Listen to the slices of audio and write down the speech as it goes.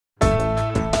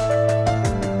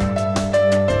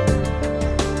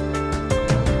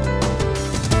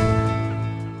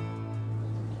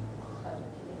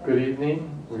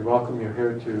welcome you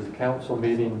here to the council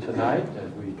meeting tonight as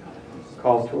we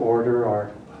call to order our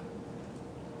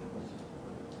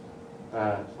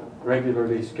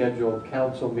regularly scheduled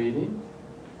council meeting.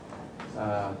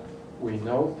 We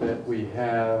note that we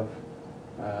have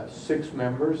 6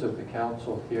 members of the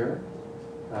council here.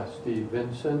 Steve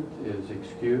Vincent is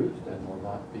excused and will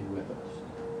not be with us.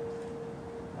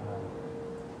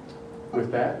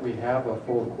 With that, we have a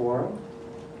full quorum,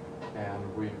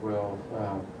 and we will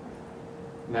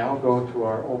now go to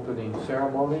our opening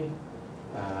ceremony.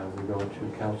 We go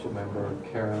to Council Member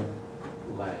Karen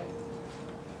Lang.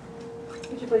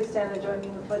 Would you please stand and join me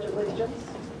in the Pledge of Allegiance?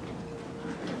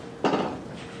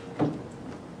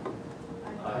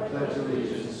 I pledge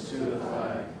allegiance to the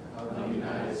flag of the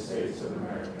United States of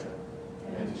America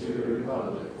and to the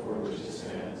republic for which it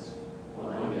stands,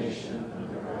 one nation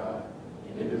under God,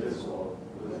 indivisible,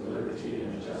 with liberty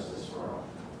and justice for all.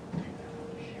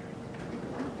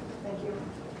 Thank you.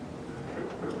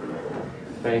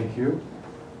 Thank you.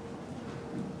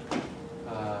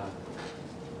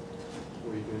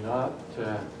 We do not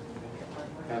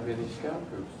have any scout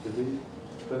groups.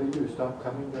 Did you stop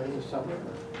coming during the summer?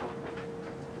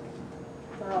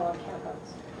 They're all on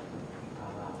campus.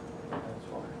 That's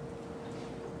why.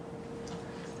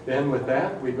 Then with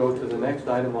that, we go to the next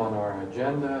item on our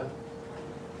agenda,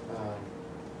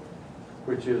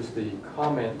 which is the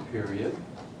comment period.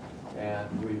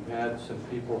 And we've had some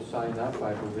people sign up,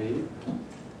 I believe.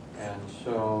 And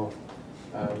so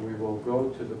we will go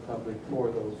to the public for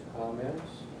those comments.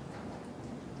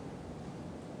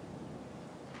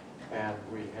 And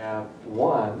we have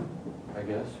one, I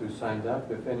guess, who signed up.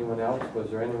 If anyone else, was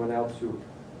there anyone else who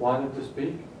wanted to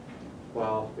speak?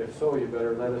 Well, if so, you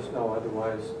better let us know.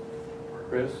 Otherwise,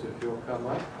 Chris, if you'll come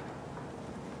up.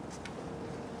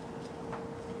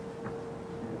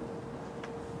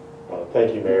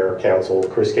 Thank you, Mayor, Council.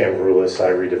 Chris Gambroulis,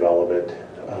 I Redevelopment.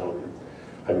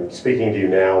 I'm speaking to you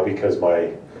now because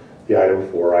the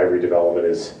item for I Redevelopment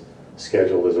is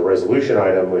scheduled as a resolution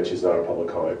item, which is not a public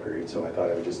comment period. So I thought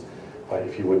I would just,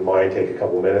 if you wouldn't mind, take a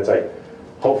couple of minutes.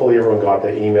 Hopefully everyone got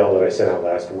the email that I sent out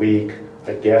last week.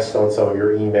 I guessed on some of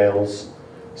your emails,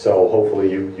 so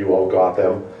hopefully you all got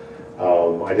them.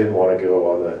 I didn't want to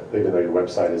go on even though your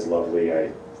website is lovely,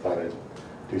 I thought I'd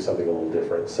do something a little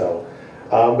different. So,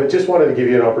 but just wanted to give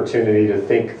you an opportunity to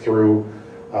think through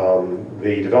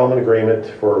the development agreement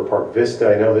for Park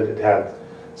Vista. I know that it had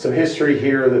some history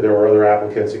here, that there were other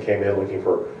applicants that came in looking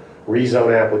for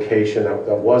rezone application.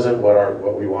 That wasn't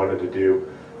what we wanted to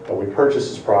do. We purchased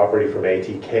this property from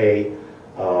ATK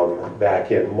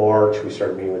back in March. We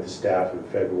started meeting with the staff in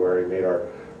February, made our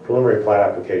preliminary plat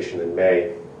application in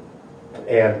May.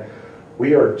 And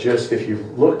we are just, if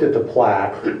you've looked at the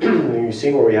plat, you've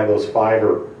seen where we have those 5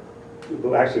 or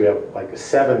actually we have like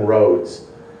 7 roads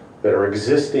that are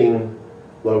existing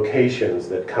locations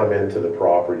that come into the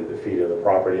property, that feed into the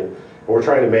property. And we're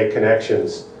trying to make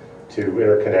connections to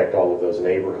interconnect all of those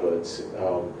neighborhoods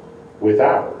with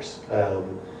ours.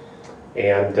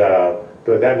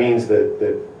 But that means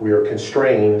that we are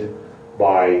constrained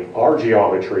by our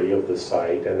geometry of the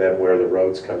site and then where the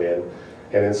roads come in.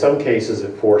 And in some cases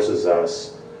it forces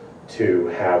us to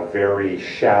have very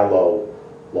shallow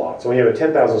lots. So when you have a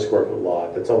 10,000 square foot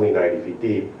lot that's only 90 feet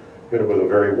deep, you're going to put a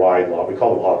very wide lot. We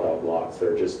call them hot dog lots.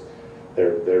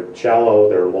 They're shallow,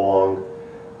 they're long,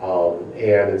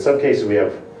 and in some cases we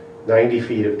have 90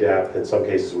 feet of depth. In some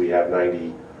cases we have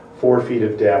 94 feet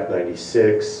of depth,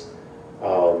 96.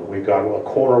 We've got a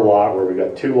corner lot where we've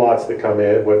got 2 lots that come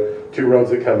in, with 2 roads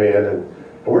that come in, and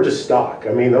we're just stuck.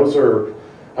 I mean, those are,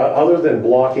 other than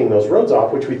blocking those roads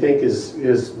off, which we think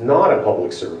is not a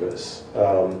public service.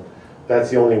 That's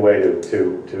the only way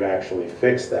to actually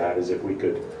fix that, is if we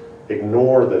could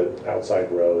ignore the outside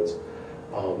roads.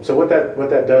 So what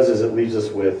that does is it leaves us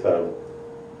with,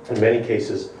 in many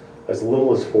cases, as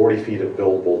little as 40 feet of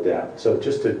buildable depth. So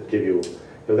just to give you,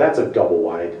 that's a double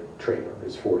wide trailer,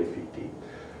 is 40 feet deep.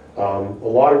 There are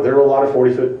a lot of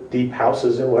 40-foot deep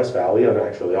houses in West Valley, and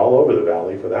actually all over the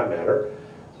valley for that matter.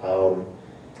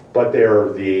 But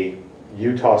they're the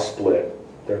Utah split.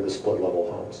 They're the split level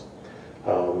homes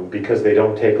because they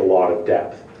don't take a lot of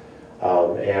depth.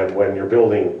 And when you're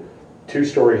building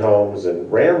 2-story homes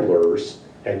and ramblers,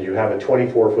 and you have a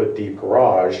 24-foot deep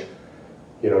garage,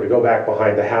 to go back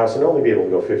behind the house and only be able to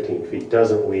go 15 feet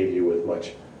doesn't leave you with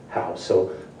much house.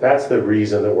 So that's the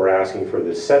reason that we're asking for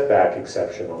this setback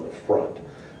exception on the front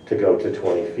to go to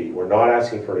 20 feet. We're not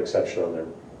asking for an exception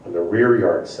on the rear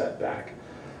yard setback.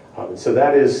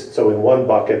 So in one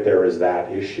bucket there is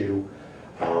that issue,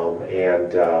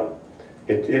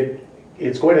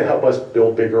 it's going to help us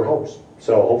build bigger homes.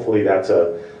 So hopefully that's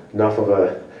enough of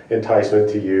enticement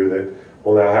to you that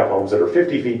we'll now have homes that are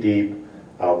 50 feet deep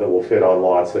that will fit on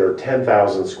lots that are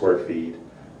 10,000 square feet,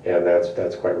 and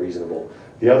that's quite reasonable.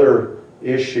 The other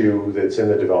issue that's in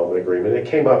the development agreement, it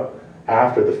came up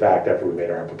after the fact, after we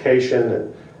made our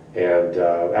application, and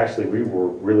actually we were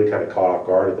really kind of caught off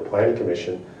guard at the Planning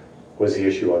Commission, was the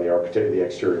issue on the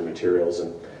exterior materials.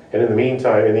 And in the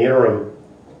meantime, in the interim,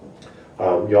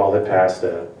 y'all had passed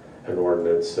an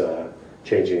ordinance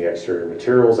changing the exterior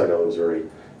materials. I know there was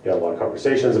you had a lot of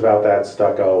conversations about that,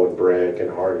 stucco and brick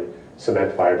and hard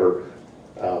cement fiber.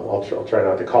 I'll try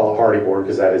not to call it hardy board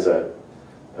because that's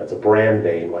a brand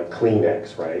name like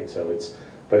Kleenex, right? So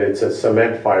but it's a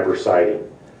cement fiber siding.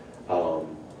 So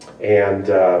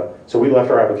we left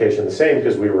our application the same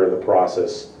because we were in the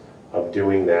process of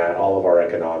doing that. All of our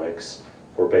economics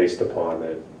were based upon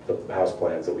the house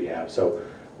plans that we have. So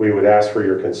we would ask for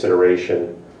your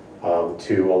consideration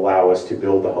to allow us to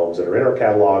build the homes that are in our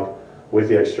catalog with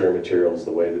the exterior materials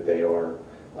the way that they are,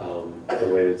 the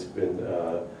way it's been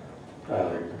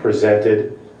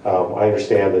presented. I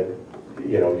understand that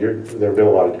there have been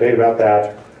a lot of debate about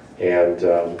that, and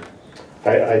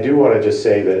I do want to just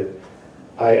say that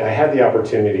I had the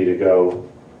opportunity to go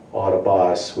on a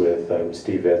bus with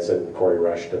Steve Vincent and Corey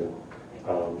Rushton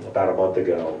about a month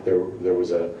ago. There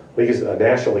was a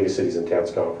National League of Cities and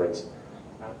Towns conference.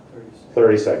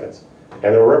 30 seconds.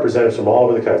 And there were representatives from all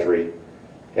over the country,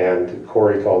 and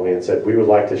Corey called me and said, we would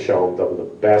like to show them some of the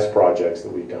best projects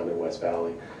that we've done in West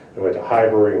Valley. We went to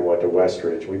Highbury and went to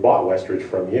Westridge. We bought Westridge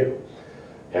from you.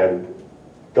 And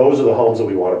those are the homes that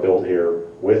we want to build here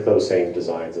with those same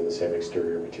designs and the same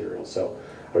exterior materials. So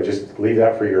I would just leave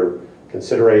that for your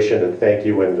consideration, and thank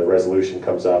you when the resolution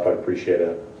comes up. I'd appreciate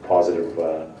a positive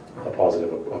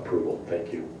approval.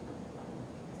 Thank you.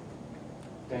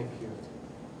 Thank you.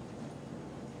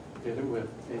 Did it with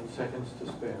 8 seconds to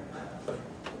spare.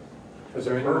 Is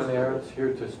there anyone else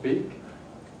here to speak?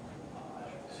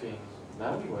 Seeing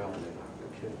none, well,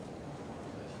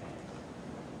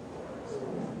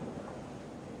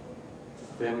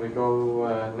 then we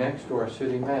go next to our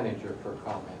city manager for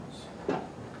comments.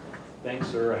 Thanks,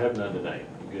 sir. I have none tonight.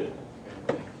 I'm good.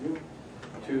 Okay, thank you.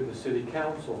 To the city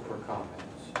council for comments.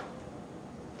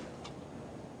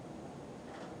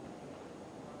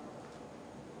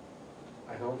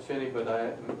 I don't see any, but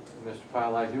Mr.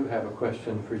 Pyle, I do have a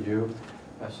question for you,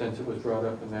 since it was brought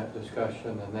up in that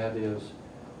discussion, and that is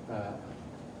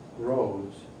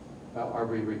roads. Are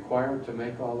we required to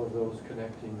make all of those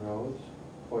connecting roads?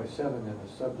 Boy, 7 in a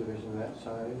subdivision of that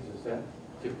size, is that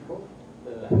typical?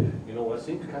 You know what? It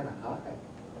seems kind of high.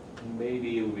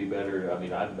 Maybe it would be better. I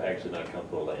mean, I'm actually not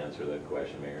comfortable to answer that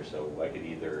question, Mayor, so I could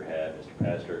either have Mr.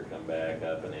 Pastor come back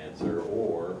up and answer,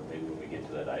 or maybe when we get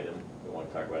to that item, we want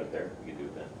to talk about it there, we can do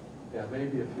it then. Yeah,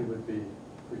 maybe if you would be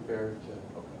prepared to,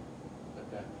 at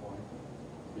that point,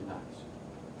 be nice.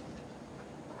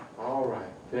 All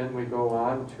right, then we go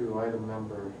on to item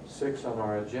number 6 on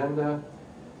our agenda.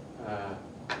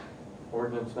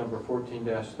 Ordinance number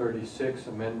 14-36,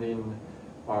 amending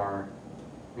our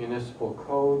municipal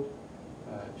code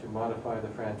to modify the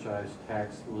franchise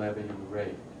tax levy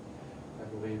rate. I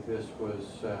believe this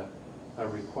was a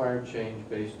required change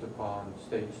based upon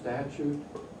state statute.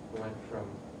 It went from,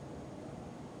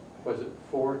 was it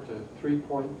 4 to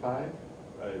 3.5?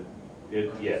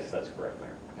 Yes, that's correct,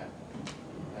 Mayor. Yeah.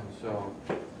 And so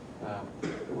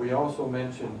we also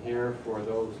mentioned here for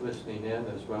those listening in,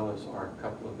 as well as our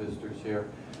couple of visitors here,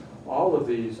 all of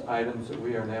these items that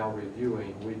we are now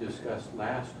reviewing, we discussed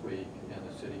last week in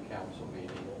a city council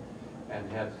meeting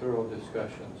and had thorough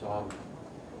discussions on them.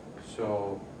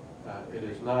 So it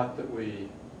is not that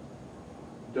we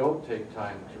don't take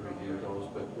time to review those,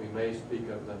 but we may speak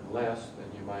of them less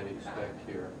than you might expect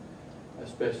here,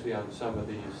 especially on some of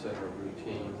these that are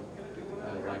routine.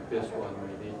 Like this one, we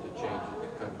need to change it to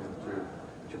come into,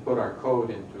 to put our code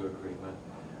into agreement,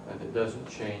 and it doesn't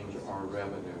change our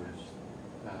revenues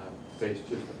based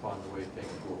just upon the way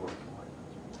things will work.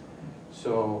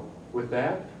 So with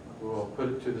that, we'll put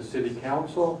it to the city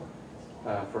council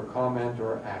for comment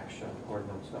or action,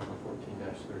 ordinance number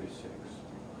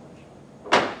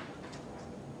 14-36.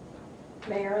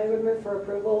 Mayor, I would move for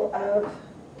approval of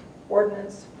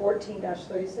ordinance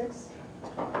 14-36.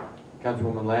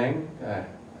 Councilwoman Lang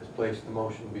has placed the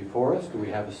motion before us. Do we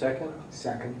have a second?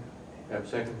 Second. We have a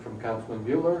second from Councilman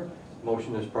Bueller.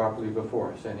 Motion is properly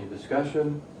before us. Any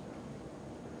discussion?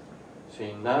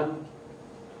 Seeing none,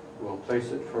 we'll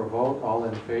place it for a vote. All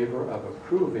in favor of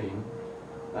approving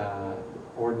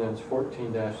ordinance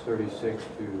 14-36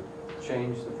 to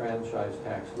change the franchise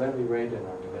tax levy rate in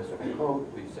our municipal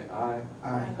code, please say aye.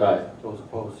 Aye. Aye. Those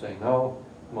opposed say no.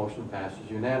 Motion passes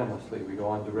unanimously. We go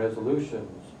on to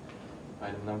resolutions.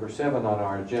 Item number 7 on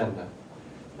our agenda,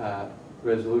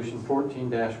 Resolution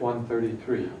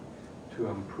 14-133,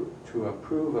 to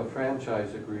approve a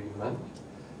franchise agreement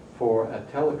for a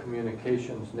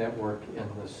telecommunications network in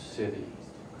the city.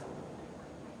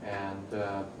 And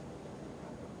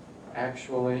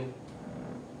actually,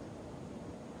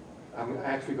 I'm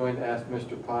actually going to ask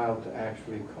Mr. Pyle to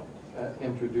actually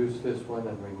introduce this one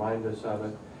and remind us of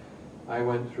it. I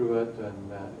went through it,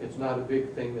 and it's not a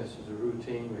big thing. This is a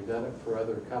routine. We've done it for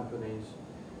other companies,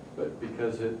 but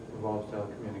because it involves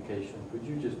telecommunications, would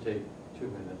you just take 2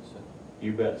 minutes?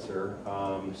 You bet, sir.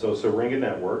 So Syringa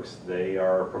Networks, they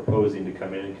are proposing to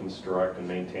come in and construct and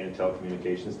maintain a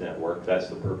telecommunications network. That's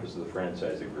the purpose of the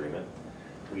franchise agreement.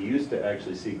 We used to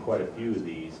actually see quite a few of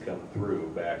these come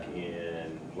through back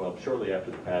in, well, shortly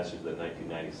after the passage of the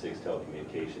 1996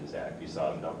 Telecommunications Act. You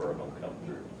saw a number of them come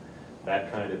through.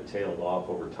 That kind of tailed off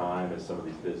over time as some of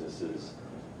these businesses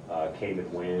came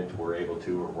and went, were able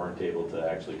to or weren't able to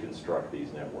actually construct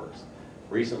these networks.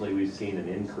 Recently, we've seen an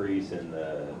increase in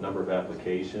the number of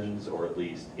applications, or at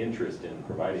least interest in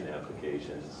providing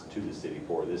applications to the city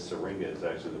for this. Syringa is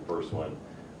actually the first one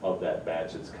of that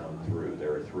batch that's come through.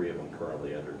 There are 3 of them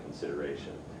currently under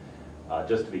consideration.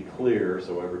 Just to be clear,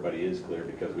 so everybody is clear,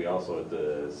 because we also at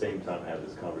the same time have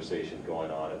this conversation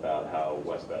going on about how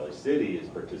West Valley City is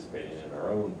participating in our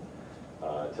own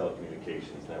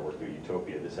telecommunications network through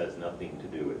Utopia. This has nothing to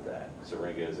do with that.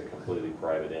 Syringa is a completely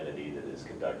private entity that is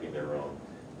conducting their own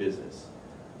business.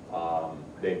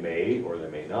 They may or they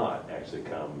may not actually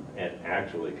come and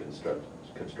actually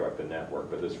construct a network,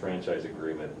 but this franchise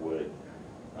agreement would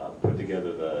put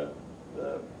together the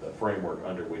framework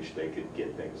under which they could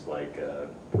get things like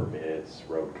permits,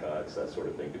 road cuts, that sort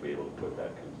of thing, to be able to put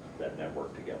that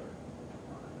network together.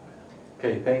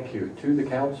 Okay, thank you. To the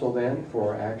council then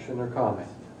for action or comment.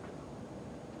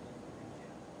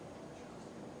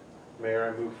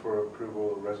 Mayor, I move for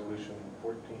approval of Resolution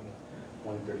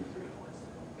 14-133.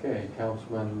 Okay,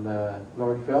 Councilman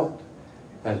Nordfeld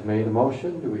has made a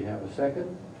motion. Do we have a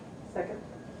second? Second.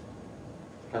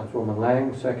 Councilwoman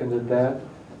Lang seconded that.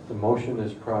 The motion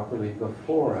is properly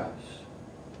before us.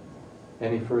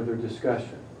 Any further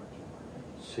discussion?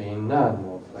 Seeing none,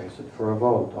 we'll place it for a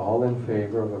vote. All in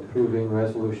favor of approving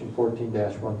Resolution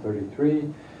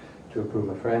 14-133 to approve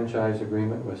a franchise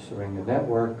agreement with Syringa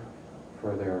Network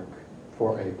for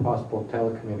a possible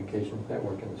telecommunications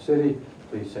network in the city,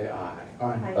 please say aye.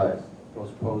 Aye.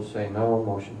 Those opposed say no.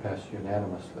 Motion passes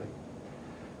unanimously.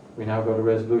 We now go to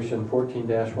Resolution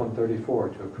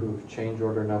 14-134 to approve change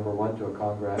order number 1 to a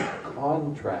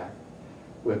contract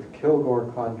with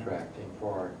Kilgore Contracting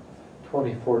for our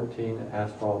 2014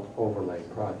 asphalt overlay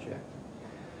project.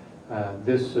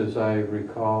 This, as I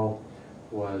recall,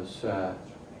 was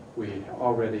we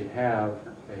already have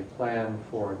a plan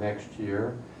for next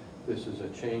year. This is a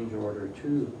change order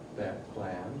to that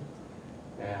plan,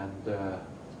 and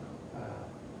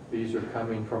these are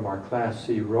coming from our Class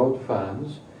C road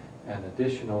funds, an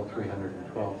additional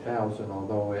 $312,000,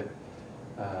 although it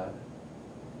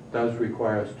does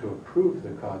require us to approve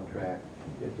the contract.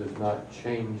 It does not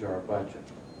change our budget.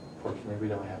 Fortunately, we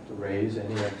don't have to raise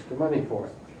any extra money for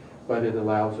it, but it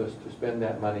allows us to spend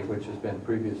that money which has been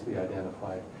previously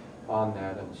identified on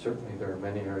that, and certainly there are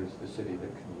many areas of the city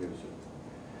that can use it.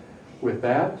 With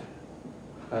that,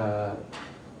 to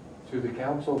the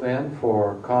council then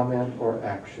for comment or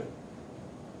action.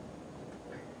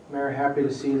 Mayor, happy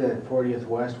to see that 40th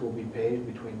West will be paved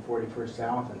between 41st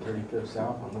South and 35th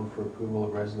South. I'll move for approval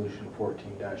of Resolution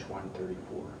 14-134.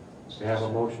 We have a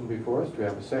motion before us. Do we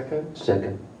have a second?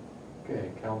 Second.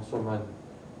 Okay, Councilman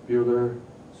Bueller's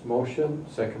motion,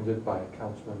 seconded by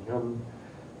Councilman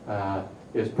Hyun,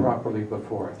 is properly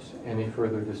before us. Any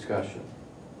further discussion?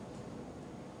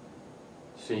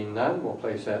 Seeing none, we'll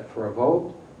place that for a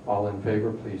vote. All in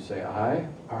favor, please say aye.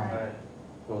 Aye.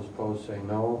 Those opposed say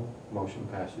no. Motion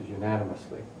passes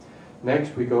unanimously.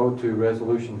 Next, we go to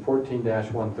Resolution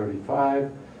 14-135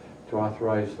 to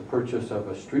authorize the purchase of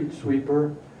a street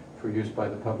sweeper for use by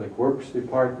the Public Works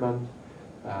Department.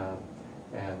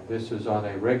 And this is on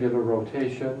a regular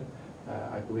rotation.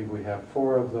 I believe we have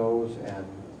 4 of those, and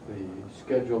the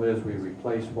schedule is we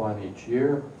replace one each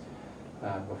year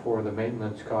before the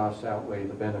maintenance costs outweigh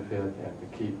the benefit, and to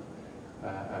keep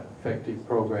an effective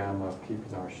program of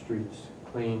keeping our streets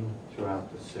clean throughout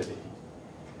the city.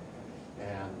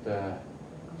 And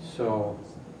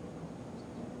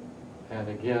and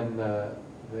again,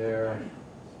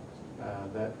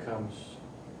 that comes,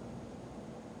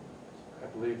 I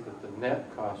believe that the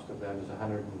net cost of that is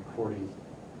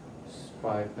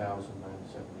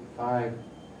 $145,975,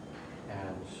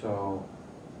 and so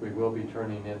we will be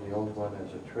turning in the old one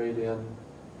as a trade-in,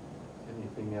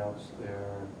 Anything else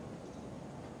there?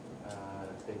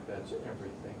 I think that's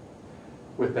everything.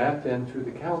 With that, then, to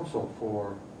the council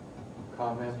for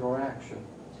comment or action.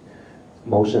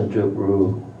 Motion to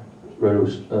approve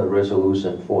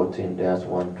resolution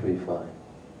 14-135.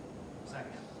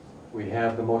 We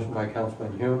have the motion by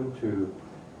Councilman Hume to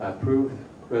approve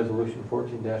resolution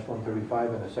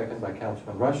 14-135 and a second by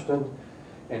Councilman Rushton.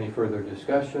 Any further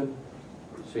discussion?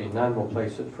 Seeing none, we'll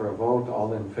place it for a vote.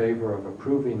 All in favor of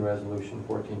approving resolution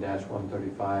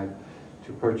 14-135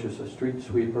 to purchase a street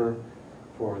sweeper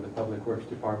for the Public Works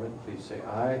Department, please say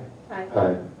aye.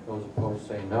 Aye. Those opposed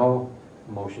say no.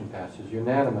 Motion passes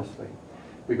unanimously.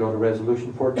 We go to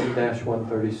resolution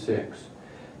 14-136.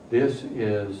 This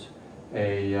is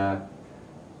a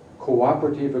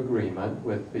cooperative agreement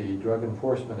with the Drug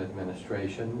Enforcement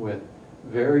Administration with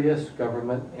various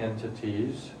government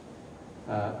entities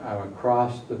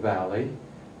across the valley.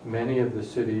 Many of the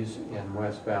cities in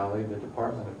West Valley, the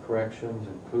Department of Corrections,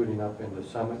 including up into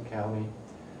Summit County,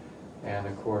 and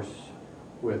of course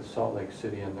with Salt Lake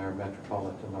City and their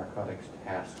Metropolitan Narcotics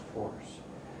Task Force.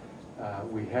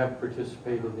 We have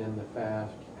participated in the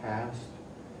past,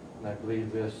 and I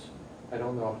believe this, I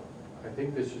don't know, I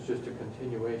think this is just a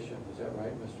continuation. Is that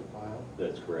right, Mr. Pyle?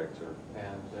 That's correct, sir.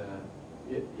 And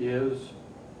it is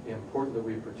important that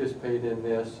we participate in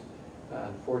this.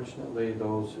 Unfortunately,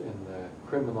 those in the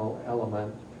criminal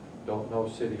element don't know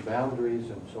city boundaries,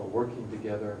 and so working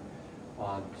together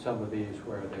on some of these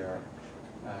where there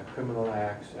are criminal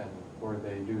acts and where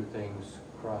they do things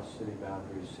cross city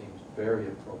boundaries seems very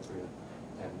appropriate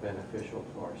and beneficial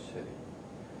to our city.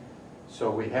 So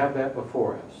we have that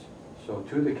before us. So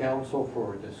to the council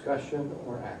for discussion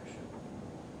or action.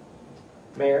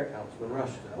 Mayor, Councilman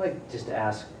Rushton. I'd like just to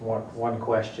ask one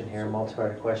question here, a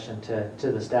multi-part question to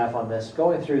the staff on this.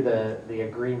 Going through the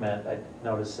agreement, I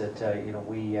noticed that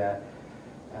we,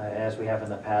 as we have in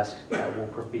the past,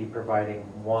 will be providing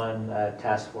one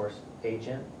task force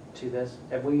agent to this.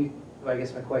 Have we? I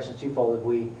guess my question is twofold. Have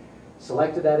we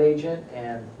selected that agent,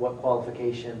 and what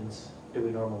qualifications do we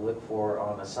normally look for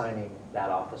on assigning that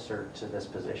officer to this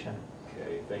position?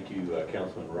 Okay, thank you,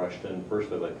 Councilman Rushton.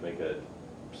 First, I'd like to make a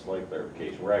slight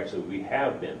clarification. We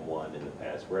have been one in the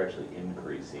past. We're actually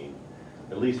increasing,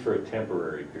 at least for a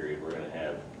temporary period, we're going to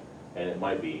have, and it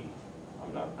might be,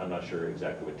 I'm not sure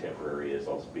exactly what temporary is.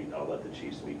 I'll let the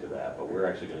chief speak to that, but we're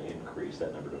actually going to increase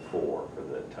that number to 4 for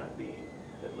the time being,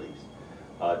 at least.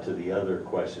 To the other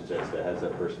questions as to has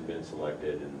that person been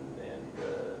selected and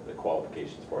the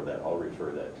qualifications for that, I'll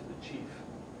refer that to the chief.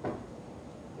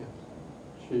 Yes.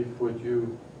 Chief, would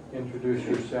you introduce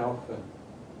yourself?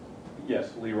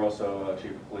 Yes, Lee Rosso,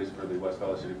 Chief of Police for the West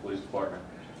Valley City Police Department.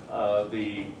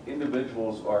 The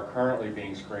individuals are currently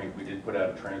being screened. We did put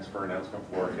out a transfer announcement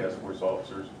for our task force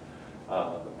officers,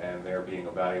 and they're being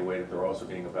evaluated. They're also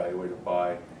being evaluated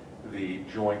by the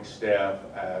joint staff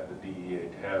at the DEA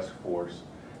task force.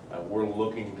 We're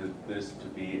looking to this to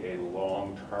be a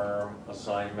long-term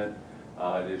assignment.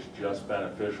 It is just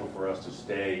beneficial for us to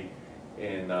stay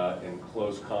in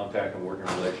close contact and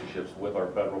working relationships with our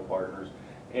federal partners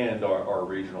and our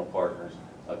regional partners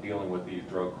dealing with these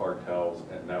drug cartels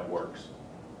and networks.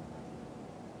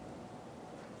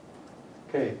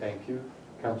 Okay, thank you.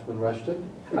 Councilman Rushton?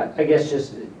 I guess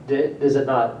just, does it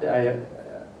not,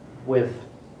 with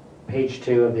page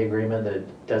 2 of the agreement that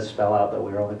it does spell out that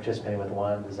we're only participating with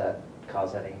one, does that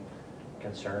cause any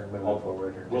concern moving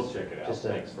forward? Or We'll check it out.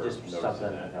 Thanks for just noticing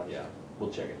something that. else. Yeah,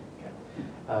 we'll check it.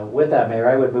 With that, Mayor,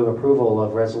 I would move approval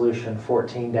of resolution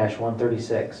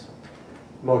 14-136.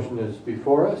 Motion is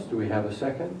before us. Do we have a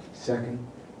second? Second.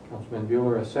 Councilman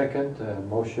Bueller, a second.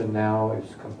 Motion now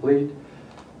is complete.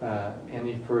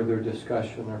 Any further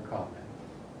discussion or comment?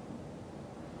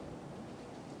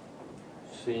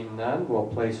 Seeing none, we'll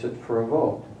place it for a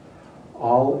vote.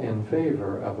 All in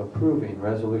favor of approving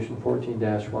Resolution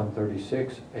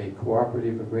 14-136, a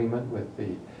cooperative agreement with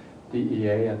the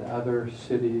DEA and other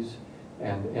cities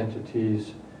and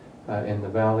entities in the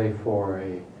valley for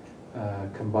a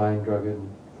combined drug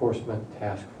enforcement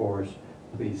task force,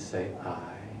 please say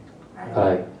aye.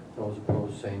 Aye. Those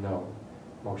opposed say no.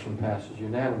 Motion passes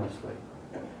unanimously.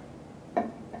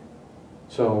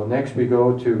 So next we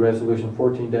go to Resolution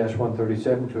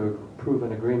 14-137 to approve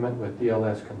an agreement with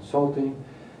DLS Consulting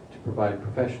to provide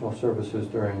professional services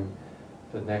during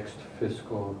the next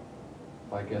fiscal,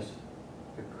 I guess,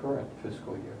 the current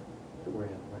fiscal year that we're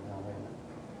now in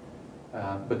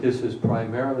it. But this is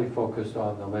primarily focused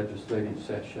on the legislative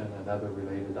session and other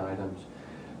related items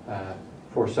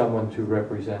for someone to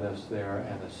represent us there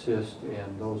and assist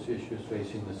in those issues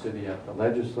facing the city at the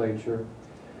legislature.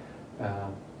 I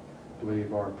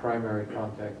believe our primary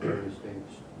contact there is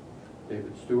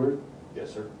David Stewart.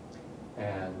 Yes, sir.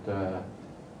 And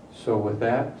so with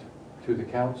that, to the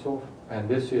council, and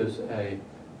this is a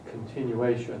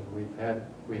continuation. We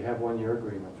have 1-year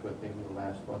agreements with him. The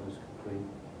last one is complete,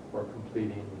 or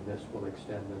completing, and this will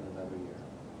extend in another year.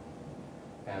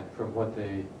 And from what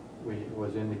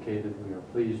was indicated, we are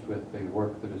pleased with the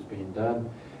work that is being done.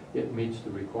 It meets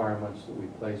the requirements that we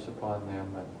place upon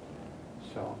them, and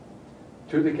so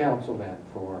to the council then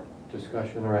for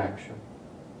discussion or action.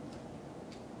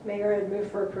 Mayor, I'd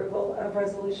move for approval of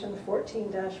Resolution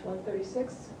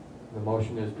 14-136. The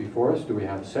motion is before us. Do we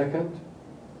have a second?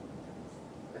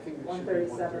 I think it should be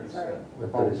 137, sorry.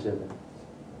 137.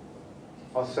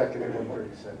 I'll second it,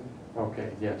 137. Okay,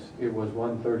 yes, it was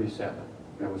 137.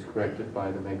 That was corrected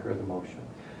by the maker of the motion.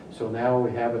 So now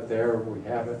we have it there. We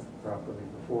have it properly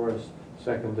before us,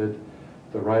 seconded,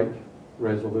 the right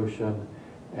resolution.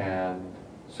 And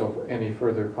so for any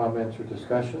further comments or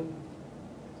discussion?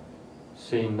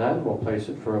 Seeing none, we'll place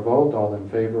it for a vote. All in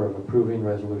favor of approving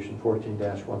Resolution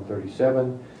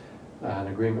 14-137, an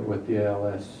agreement with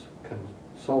DLS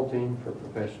Consulting for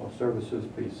professional services,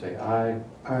 please say aye.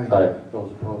 Aye. Aye.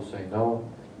 Those opposed say no.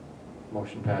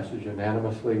 Motion passes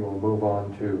unanimously. We'll move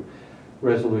on to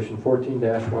Resolution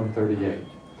 14-138.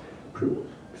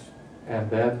 And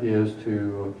that is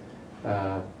to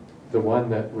the one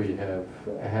that we have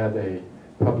had a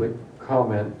public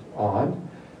comment on.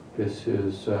 This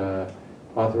is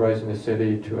authorizing the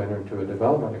city to enter into a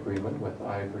development agreement with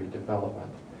Ivory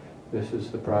Development. This is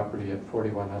the property at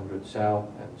 4100 South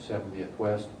and 70th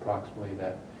West, approximately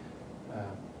that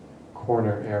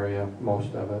corner area,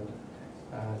 most of it,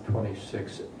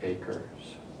 26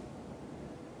 acres.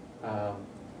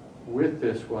 With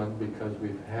this one, because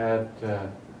we've had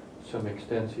some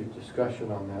extensive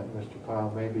discussion on that, Mr.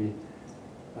 Pyle, maybe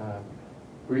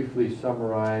briefly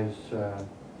summarize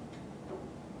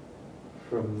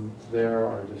from there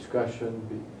our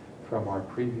discussion from our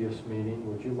previous meeting.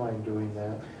 Would you mind doing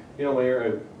that? You know, Mayor,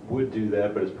 I would do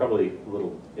that, but it's probably a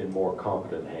little in more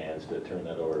competent hands to turn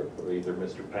that over to either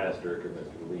Mr. Pastrick or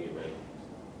Mr. Lehman.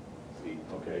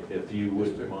 Okay, if you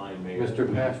wouldn't mind, Mayor. Mr.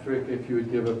 Pastrick, if you would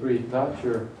give a brief, not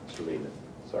your... Mr. Lehman,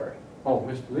 sorry. Oh,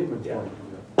 Mr. Lehman's Yeah. going to do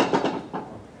it.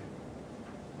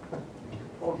 Okay.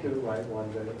 Won't do it right one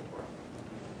day.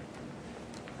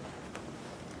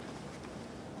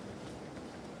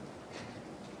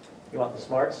 You want the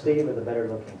smart Steve or the better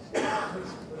looking Steve?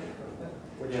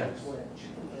 Yes.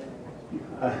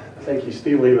 Thank you,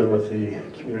 Steve Lehman with the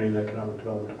Community and Economic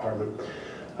Development Department.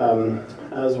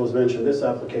 As was mentioned, this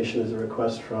application is a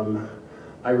request from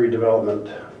Ivory Development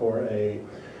for a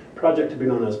project to be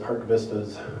known as Park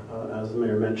Vistas, as the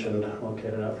mayor mentioned,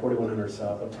 located at 4100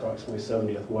 South, approximately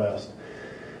 70th West.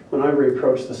 When Ivory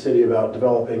approached the city about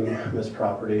developing this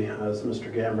property, as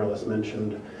Mr. Gamberlis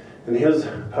mentioned in his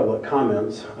public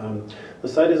comments, the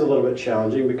site is a little bit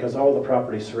challenging because all the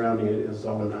property surrounding it is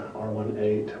zoned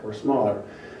R18 or smaller.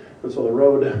 And so the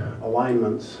road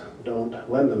alignments don't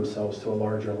lend themselves to a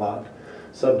larger lot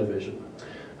subdivision.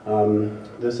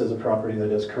 This is a property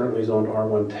that is currently zoned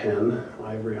R110.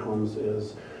 Ivory Homes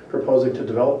is proposing to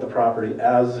develop the property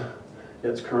as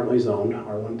it's currently zoned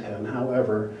R110.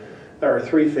 However, there are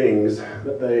three things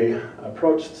that they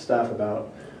approached staff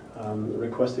about,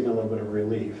 requesting a little bit of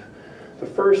relief. The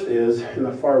first is in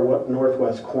the far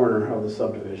northwest corner of the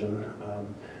subdivision,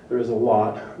 there is a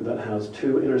lot that has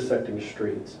two intersecting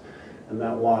streets. And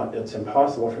that lot, it's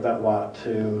impossible for that lot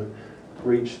to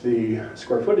reach the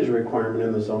square footage requirement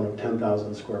in the zone of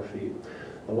 10,000 square feet.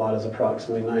 The lot is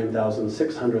approximately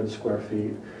 9,600 square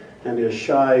feet and is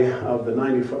shy of the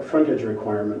 90-foot frontage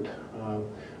requirement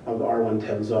of the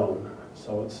R110 zone.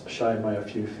 So it's shy by a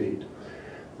few feet.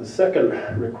 The second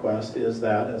request is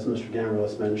that, as Mr.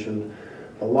 Gamberlis mentioned,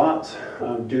 the lots,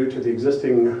 due to the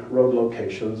existing road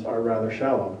locations, are rather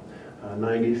shallow,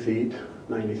 90 feet,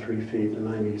 93 feet, and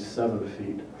 97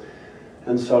 feet.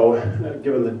 And so,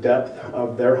 given the depth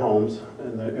of their homes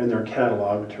and their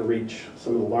catalog to reach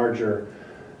some of the larger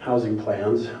housing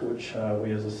plans, which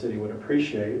we as a city would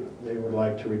appreciate, they would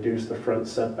like to reduce the front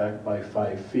setback by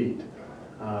 5 feet.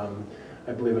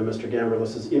 I believe in Mr.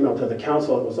 Gamberlis' email to the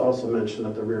council, it was also mentioned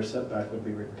that the rear setback would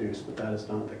be reduced, but that is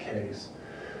not the case.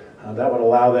 That would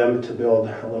allow them to build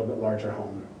a little bit larger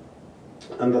home.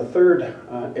 And the third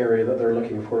area that they're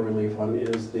looking for relief on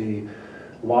is the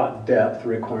lot depth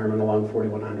requirement along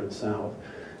 4100 South.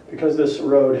 Because this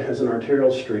road is an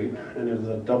arterial street and it is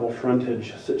a double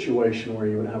frontage situation where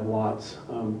you would have lots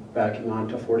backing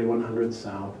onto 4100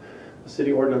 South, the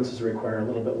city ordinances require a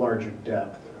little bit larger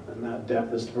depth. And that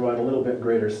depth is to provide a little bit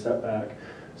greater setback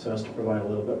so as to provide a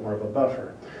little bit more of a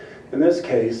buffer. In this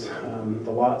case,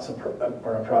 the lots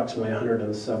are approximately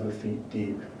 107 feet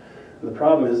deep. And the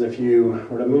problem is if you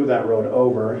were to move that road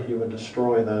over, you would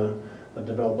destroy the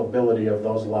developability of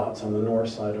those lots on the north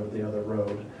side of the other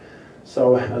road.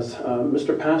 So as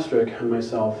Mr. Pastrick and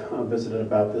myself visited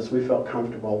about this, we felt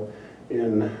comfortable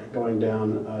in going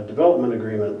down a development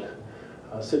agreement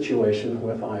situation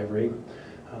with Ivory.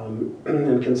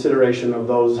 In consideration of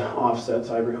those offsets,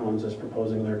 Ivory Homes is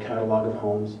proposing their catalog of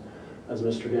homes, as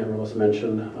Mr. Gamberlis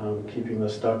mentioned, keeping the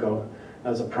stucco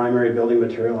as a primary building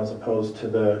material as opposed to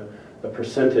the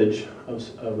percentage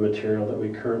of material that we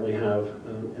currently have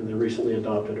in the recently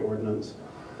adopted ordinance.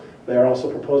 They are also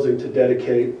proposing to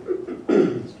dedicate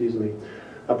excuse me,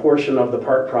 a portion of the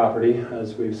park property,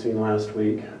 as we've seen last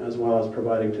week, as well as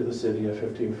providing to the city a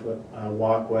 15-foot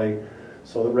walkway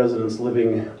so that residents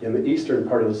living in the eastern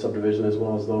part of the subdivision as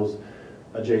well as those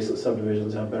adjacent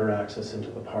subdivisions have better access into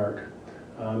the park.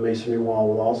 Masonry wall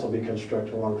will also be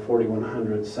constructed along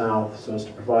 4100 South so as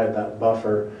to provide that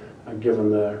buffer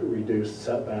given the reduced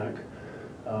setback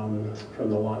from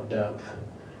the lot depth.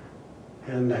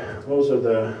 And those are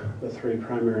the three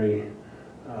primary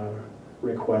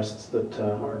requests that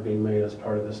are being made as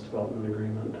part of this development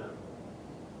agreement.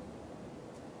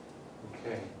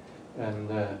 Okay,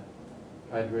 and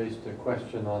I'd raised a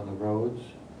question on the roads.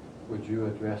 Would you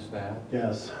address that?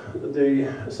 Yes,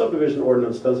 the subdivision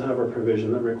ordinance does have a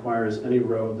provision that requires any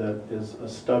road that is a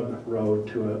stub road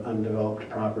to an undeveloped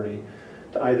property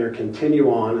to either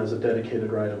continue on as a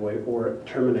dedicated right-of-way or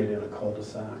terminate in a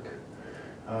cul-de-sac.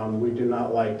 We do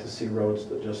not like to see roads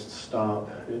that just stop.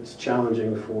 It's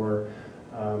challenging for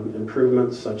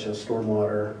improvements such as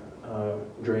stormwater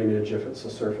drainage if it's a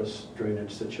surface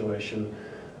drainage situation.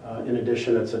 In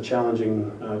addition, it's a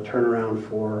challenging turnaround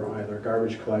for either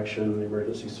garbage collection,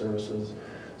 emergency services.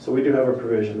 So we do have a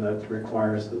provision that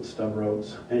requires that stub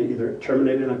roads either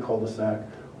terminate in a cul-de-sac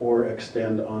or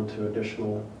extend onto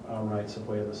additional rights of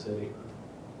way of the city.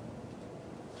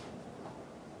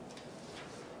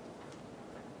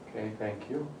 Okay, thank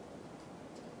you.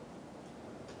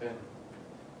 Then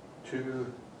to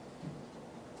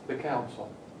the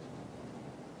council.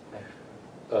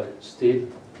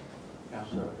 Steve? Yeah,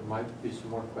 there might be some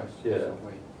more questions. Yeah. So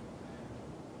wait.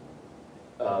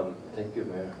 Thank you,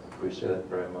 Mayor. Appreciate it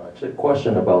very much. A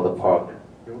question about the park.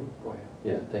 You go ahead.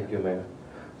 Yeah, thank you, Mayor.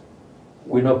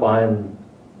 We're not buying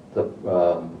the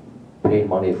paid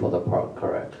money for the park,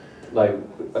 correct? Like,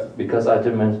 because I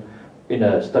did mention in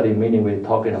a study meeting we're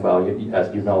talking about,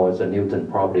 as you know, it's a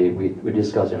Newton property. We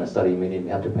discussed in a study meeting we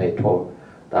have to pay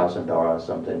 $12,000 or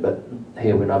something, but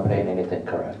here we're not paying anything,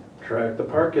 correct? Correct. The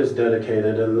park is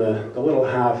dedicated, and the little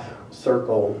half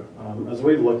circle, as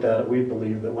we've looked at it, we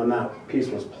believe that when that piece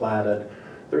was platted,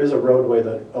 there is a roadway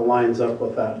that aligns up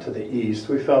with that to the east.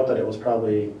 We felt that it was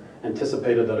probably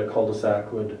anticipated that a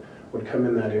cul-de-sac would come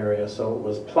in that area, so it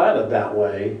was platted that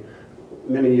way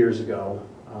many years ago,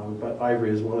 but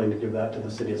Ivory is willing to do that to the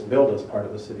city. It's built as part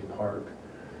of the city park,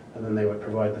 and then they would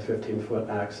provide the 15-foot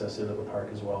access into the park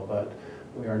as well, but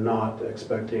we are not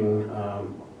expecting,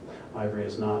 Ivory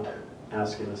is not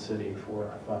asking the city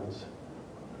for funds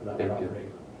for that Thank you. property.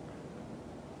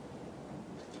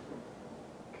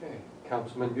 Okay,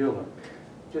 Councilman Bueller.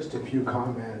 Just a few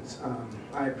comments.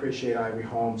 I appreciate Ivory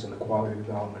Homes and the quality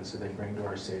developments that they bring to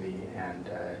our city, and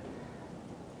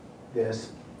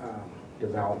this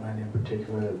development in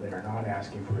particular, they are not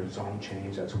asking for a zone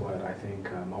change. That's what I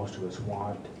think most of us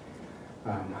want.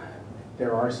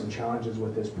 There are some challenges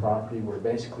with this property. We're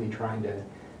basically trying to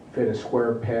fit a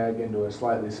square peg into a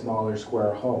slightly smaller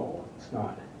square hole. It's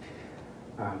not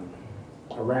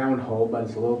a round hole, but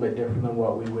it's a little bit different than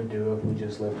what we would do if we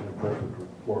just lived in a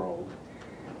perfect world.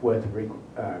 With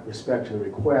respect to the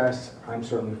request, I'm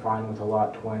certainly fine with the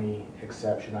Lot 20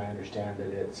 exception. I understand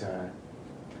that it's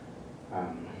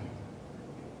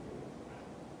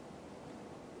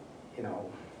you know,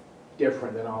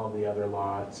 different than all of the other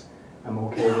lots. I'm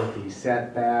okay with the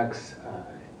setbacks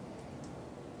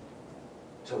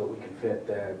so that we can fit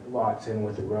the lots in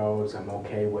with the roads. I'm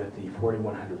okay with the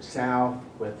 4100 South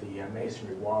with the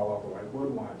masonry wall, although I would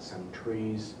want some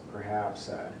trees perhaps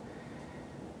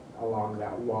along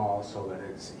that wall so that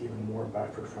it's even more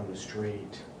buffered from the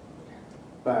street.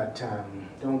 But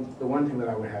the one thing that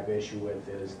I would have issue with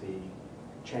is the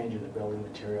change in the building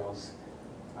materials.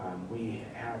 We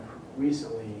have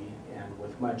recently and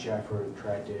with much effort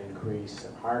tried to increase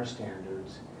our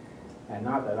standards, and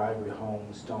not that Ivory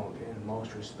Homes don't in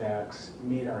most respects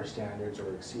meet our standards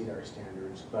or exceed our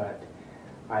standards, but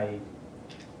I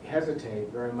hesitate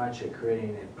very much at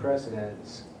creating a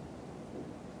precedence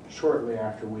shortly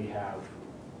after we have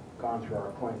gone through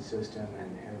our point system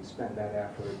and spent that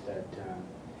effort that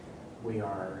we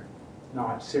are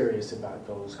not serious about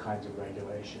those kinds of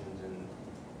regulations and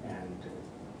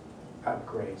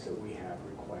upgrades that we have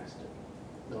requested.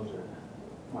 Those are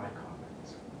my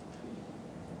comments.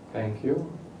 Thank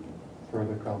you.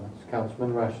 Further comments?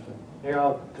 Councilman Rushton. Here,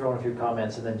 I'll throw in a few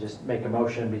comments and then just make a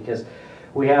motion, because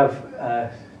we have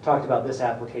talked about this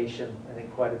application, I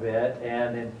think, quite a bit,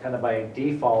 and then kind of by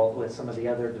default with some of the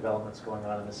other developments going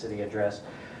on in the city, address,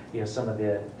 some of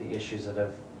the issues that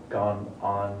have gone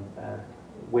on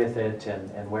with it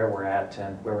and where we're at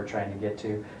and where we're trying to get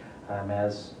to.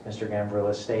 As Mr. Gambrilla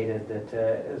has stated, that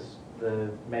as the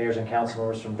mayors and council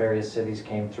members from various cities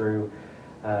came through,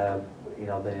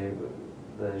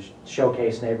 the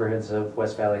showcase neighborhoods of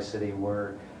West Valley City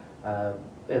were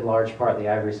in large part the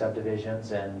Ivory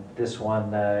subdivisions, and this one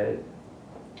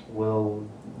will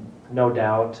no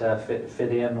doubt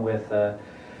fit in with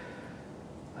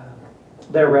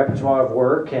their repertoire of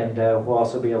work, and will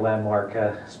also be a landmark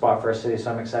spot for our city.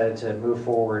 So I'm excited to move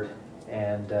forward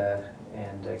and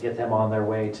get them on their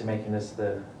way to making this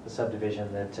the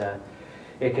subdivision that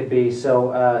it could be.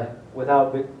 So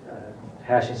without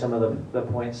hashing some of the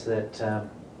points that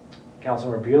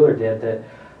Councilmember Bueller did, that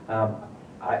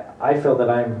I feel that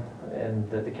and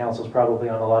that the council's probably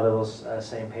on a lot of those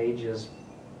same pages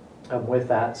with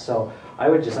that. So I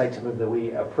would just like to move that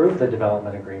we approve the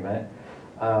development agreement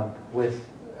with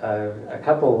a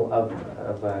couple of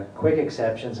quick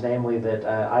exceptions, namely that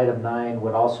item 9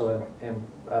 would also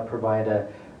provide a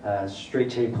street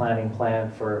tree planning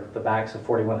plan for the backs of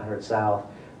 4100 South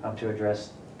to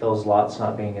address those lots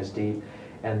not being as deep,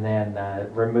 and then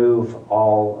remove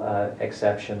all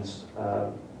exceptions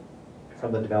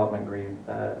from the development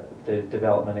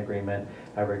agreement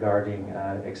regarding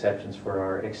exceptions for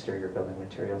our exterior building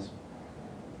materials.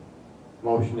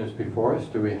 Motion is before us.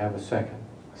 Do we have a second?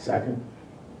 Second.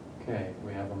 Okay,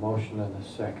 we have a motion and a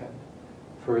second.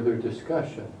 Further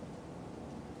discussion?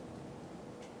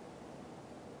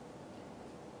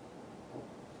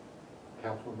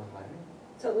 Councilwoman Lang?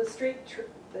 So the street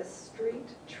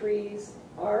trees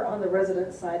are on the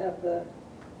resident side of the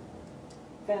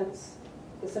fence,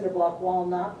 the cinder block wall,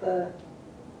 not the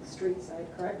street side,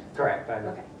 correct? Correct.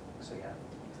 Okay. So yeah.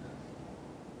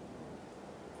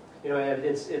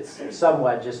 It's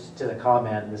somewhat just to the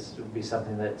comment. This would be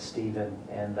something that Steve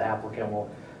and the applicant will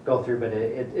go through, but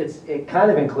it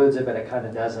kind of includes it, but it kind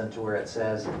of doesn't, to where it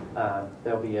says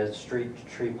there'll be a street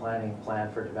tree planting plan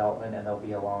for development, and they'll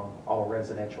be along all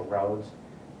residential roads.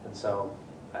 And so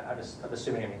I'm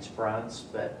assuming it means fronts,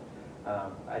 but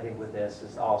I think with this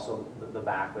is also the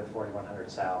back with 4100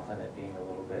 South, and it being a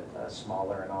little bit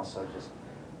smaller, and also just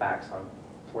backs on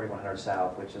 4100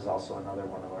 South, which is also another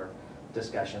one of our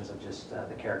discussions of just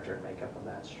the character and makeup of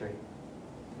that street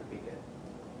would be good.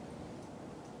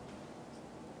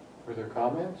 Further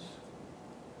comments?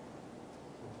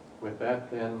 With that,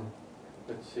 then,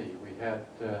 let's see. We had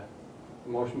a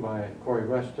motion by Corey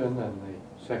Rushton and the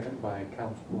second by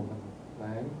Councilwoman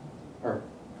Lang, or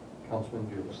Councilman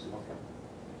Bueller. Okay.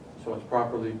 So it's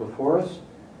properly before us.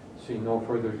 See no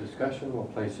further discussion. We'll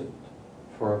place it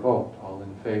for a vote. All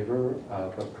in favor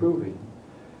of approving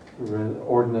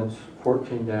Ordinance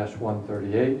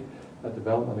 14-138, a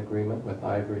development agreement with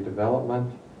Ivory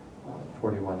Development,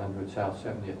 4100 South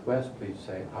 70th West, please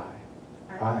say aye.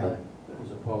 Aye.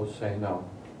 Those opposed, say no.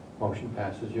 Motion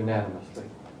passes unanimously.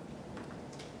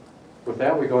 With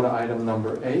that, we go to item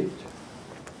number 8,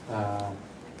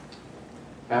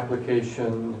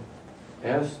 application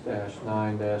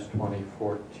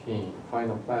S-9-2014,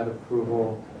 final plat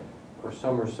approval for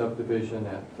summer subdivision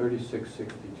at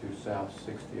 3662 South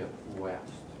 60th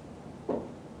West.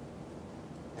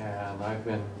 And I've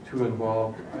been too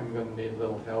involved. I'm going to need a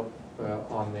little help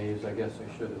on these. I guess I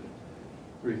should have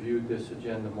reviewed this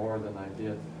agenda more than I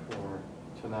did for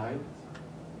tonight.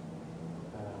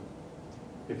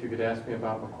 If you could ask me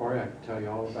about McCory, I could tell you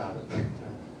all about it. But,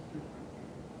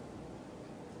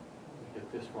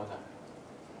 get this one up.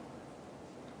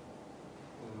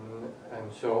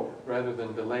 And so, rather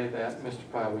than delay that, Mr.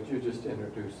 Pyle, would you just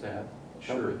introduce that?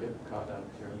 Sure. Get caught up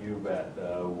here. You bet.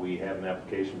 We have an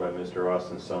application by Mr.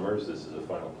 Austin Summers. This is a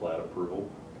final plat approval.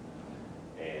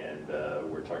 And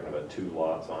we're talking about 2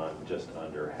 lots on just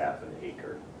under half an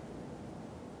acre.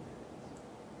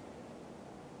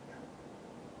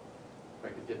 If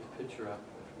I could get the picture up,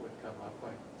 if it would come up,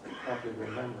 I could probably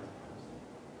remember.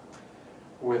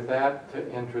 With that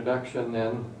introduction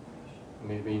then,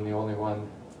 me being the only one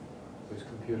whose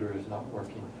computer is not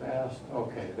working fast.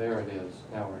 Okay, there it is.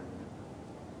 Now we're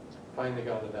finally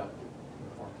got it up.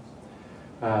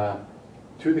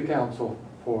 To the council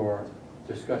for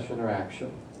discussion or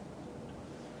action.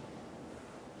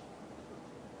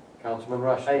 Councilman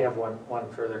Rush. I have one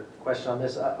further question on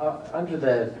this. Under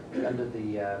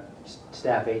the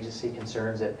staff agency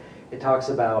concerns, it talks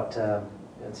about,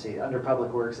 let's see, under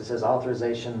Public Works, it says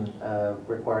authorization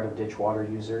required of ditch water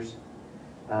users.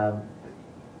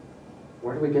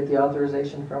 Where do we get the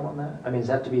authorization from on that? I mean, does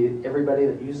that have to be everybody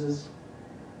that uses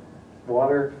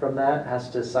water from that has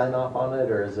to sign off on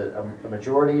it, or is it a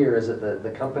majority, or is it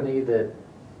the company that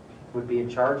would be in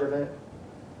charge of it?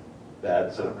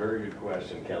 That's a very good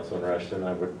question, Councilman Rushton.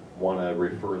 I would want to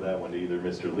refer that one to either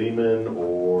Mr. Lehman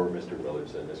or Mr.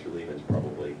 Willardson. Mr. Lehman's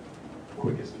probably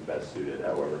quickest and best suited,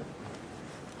 however.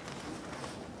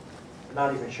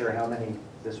 Not even sure how many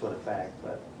this would affect,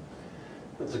 but.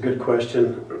 That's a good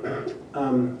question.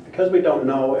 Because we don't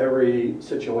know every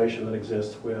situation that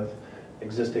exists with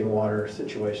existing water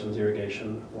situations,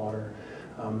 irrigation water,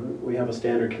 we have a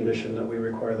standard condition that we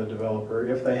require the developer,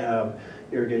 if they have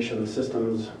irrigation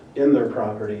systems in their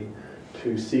property,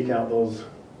 to seek out those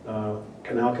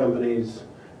canal companies,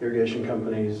 irrigation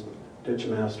companies, ditch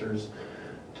masters,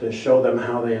 to show them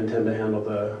how they intend to handle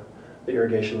the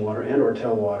irrigation water and or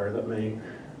tailwater that may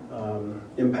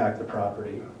impact the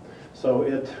property. So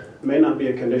it may not be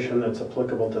a condition that's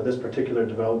applicable to this particular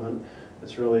development.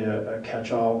 It's really a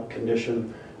catch-all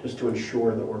condition just to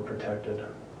ensure that we're protected.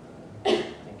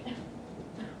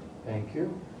 Thank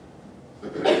you.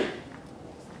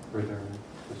 Further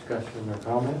discussion or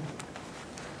comment?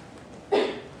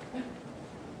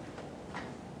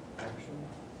 Action?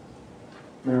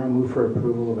 Mayor, I move for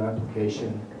approval of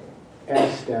application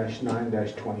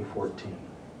S-9-2014.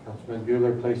 Councilman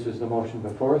Bueller places the motion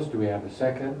before us. Do we have a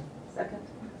second? Second.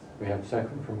 We have a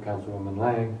second from Councilwoman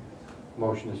Lang.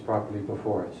 Motion is properly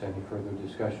before us. Any further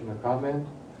discussion or comment?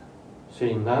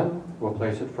 Seeing none, we'll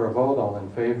place it for a vote. All in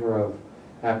favor of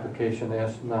application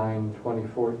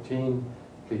S-9-2014,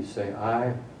 please say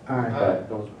aye. Aye.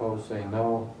 Those opposed say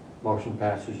no. Motion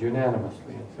passes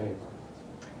unanimously in favor.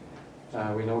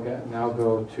 We now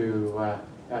go to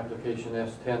application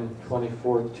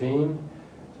S-10-2014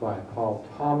 by Paul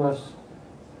Thomas.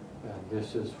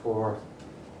 This is for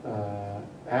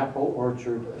Apple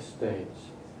Orchard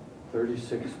Estates,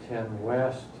 3610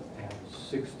 West and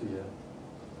 60th,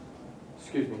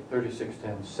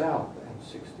 3610 South and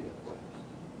 60th West.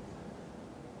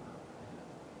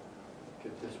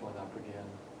 Get this one up again.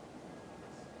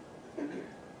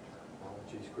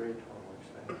 Technology's great when it works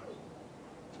fast.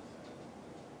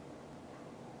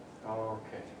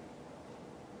 Okay.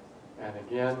 And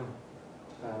again,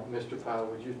 Mr. Powell,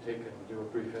 would you take and do a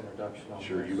brief introduction on this?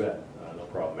 Sure, you bet. No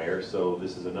problem, Mayor. So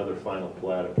this is another final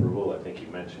plat approval. I think you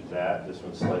mentioned that. This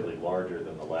one's slightly larger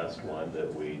than the last one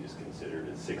that we just considered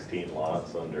as 16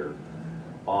 lots under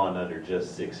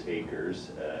just 6 acres.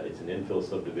 It's an infill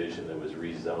subdivision that was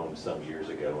rezoned some years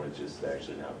ago, and it's just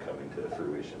actually now coming to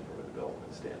fruition from a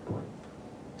development standpoint.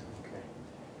 Okay.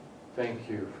 Thank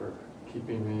you for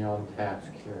keeping me on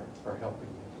task here, or helping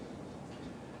me.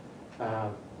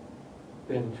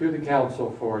 Then to the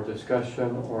council for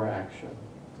discussion or action.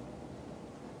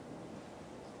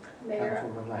 Mayor,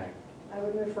 Councilman Lang. I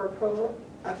would move for approval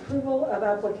of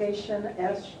application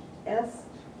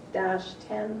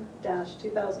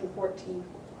S-10-2014.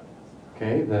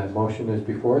 Okay, the motion is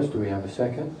before us. Do we have a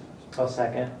second? I'll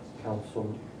second.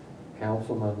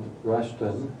 Councilman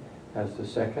Rushton has the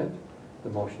second.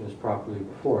 The motion is properly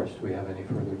before us. Do we have any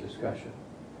further discussion?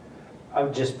 I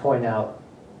would just point out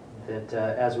that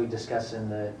as we discussed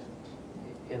in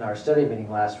our study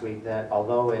meeting last week, that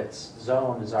although it's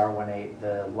zoned as R18,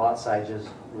 the lot sizes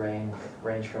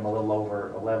range from a little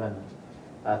over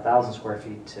 11,000 square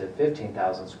feet to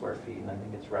 15,000 square feet, and I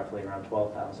think it's roughly around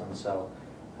 12,000. So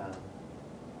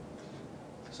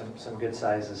some good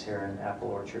sizes here in Apple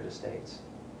Orchard Estates.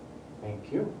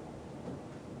 Thank you.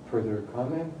 Further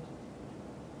comment?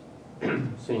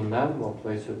 Seeing none, we'll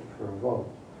place it for a vote.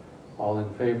 All in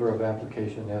favor of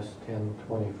application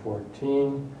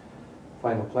S-10-2014,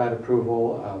 final plat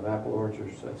approval of Apple Orchard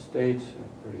Estates,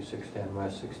 3610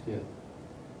 West 60th.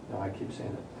 No, I keep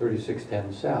saying it.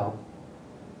 3610 South,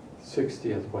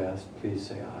 60th West. Please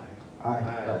say aye.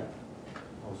 Aye.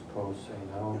 Those opposed say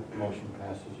no. Motion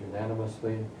passes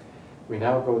unanimously. We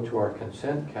now go to our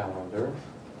consent calendar.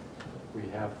 We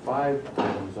have 5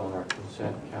 items on our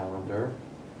consent calendar.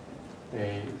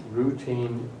 A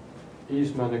routine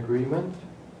easement agreement,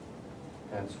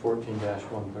 that's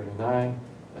 14-139,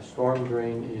 a storm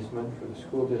drain easement for the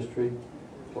school district,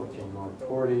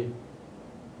 14-140,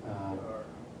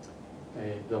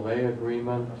 a delay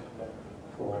agreement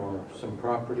for some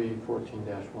property,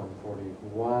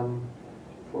 14-141,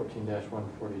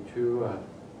 14-142,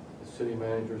 the city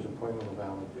manager's appointment of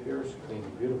Alan Pierce, Clean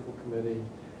and Beautiful Committee,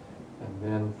 And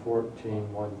then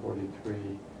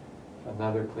 14-143,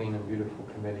 another Clean and Beautiful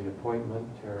Committee appointment,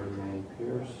 Terry Mae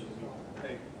Pierce. Do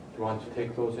you want to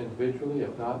take those individually?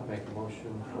 If not, make a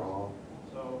motion for all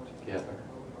together.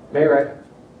 Mayor,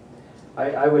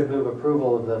 I would move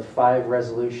approval of the 5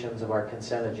 resolutions of our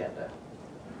consent agenda.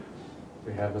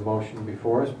 We have the motion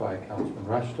before us by Councilman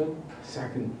Rushton,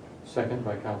 Second. second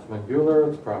by Councilman Bueller.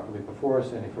 It's properly before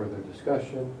us. Any further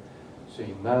discussion?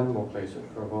 Seeing none, we'll place it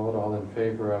for a vote. All in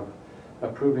favor of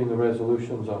approving the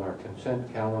resolutions on our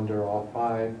consent calendar, all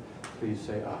 5, please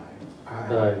say aye. Aye.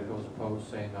 Those opposed,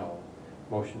 say no.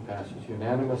 Motion passes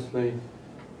unanimously.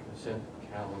 Consent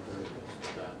calendar is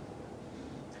done.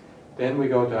 Then we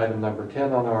go to item number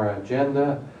 10 on our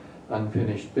agenda,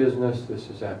 unfinished business. This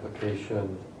is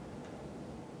application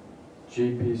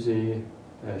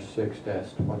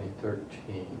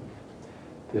GPZ-6-2013.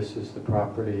 This is the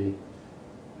property,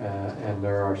 and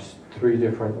there are 3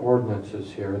 different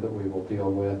ordinances here that we will deal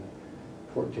with,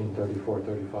 1434,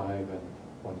 35, and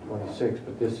 126.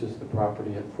 But this is the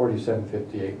property at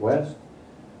 4758 West,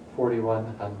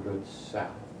 4100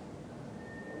 South.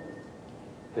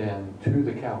 Then to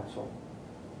the council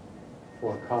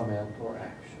for comment or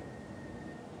action.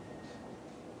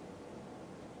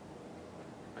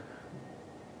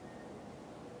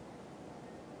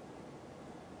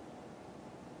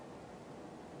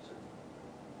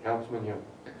 Councilman Young.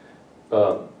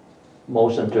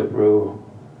 Motion to approve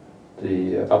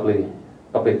the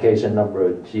application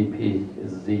number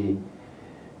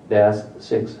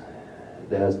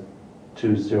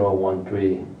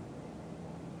GPZ-6-2013.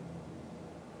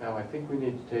 Now, I think we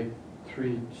need to take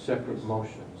 3 separate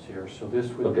motions here. So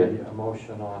this would Okay. be a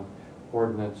motion on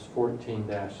ordinance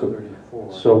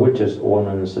 14-34. So which is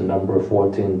ordinance number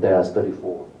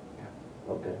 14-34?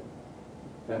 Yeah. Okay.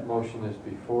 That motion is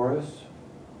before us.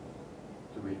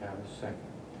 Do we have a second?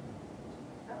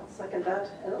 I'll second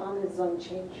that, and on the zone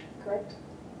change, correct?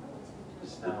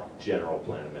 It's now general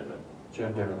plan amendment.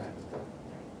 General.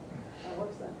 That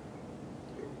works then.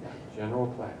 Yeah, general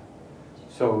plan.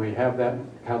 So we have that,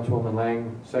 Councilwoman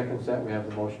Lang seconds that, we have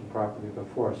the motion properly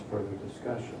before us. Further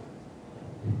discussion.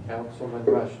 Councilman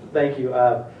Rushton. Thank you.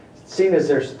 Seeing as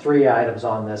there's 3 items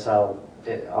on this, I'll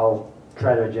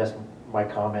try to adjust my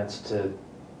comments to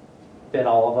fit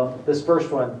all of them. This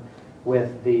first one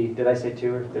with the, did I say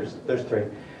 2 or there's 3?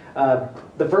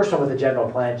 The first one with the general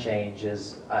plan change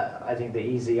is, I think, the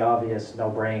easy, obvious,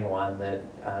 no-brain one that,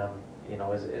 you know,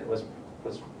 was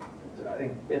I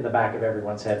think in the back of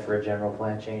everyone's head for a general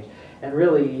plan change. And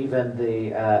really even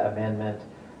the amendment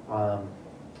on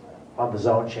the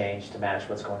zone change to match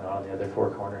what's going on in the other 4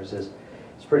 corners is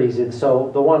pretty easy. So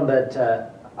the one that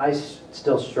I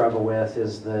still struggle with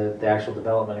is the actual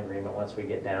development agreement once we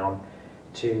get down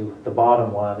to the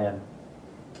bottom one. And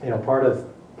you know, part of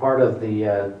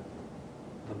the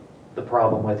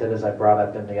problem with it, as I brought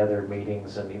up in the other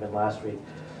meetings and even last week,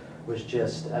 was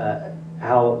just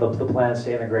how the plans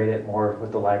to integrate it more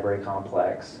with the library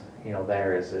complex. You know,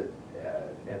 there is it,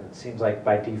 and it seems like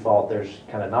by default there's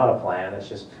kind of not a plan. It's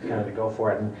just kind of to go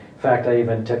for it. And in fact, I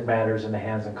even took matters into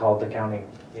hands and called the county,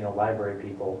 you know, library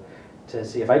people to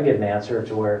see if I could get an answer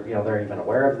to where, you know, they're even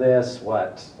aware of this,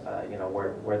 what you know,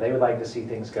 where they would like to see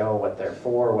things go, what they're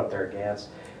for, what they're against,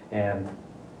 and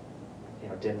you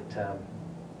know,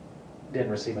 didn't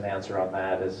receive an answer on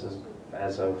that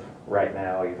as of right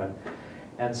now even.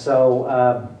 And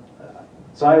so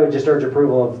so I would just urge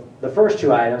approval of the first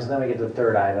 2 items, and then we get to the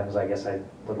 3rd items. I guess I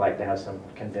would like to have some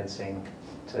convincing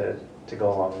to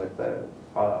go along with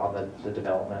on the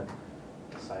development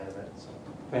side of it. So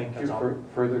Thank you. that's all. For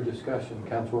further discussion,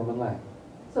 Councilwoman Lang.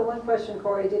 So one question,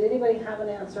 Corey, did anybody have an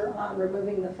answer on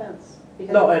removing the fence?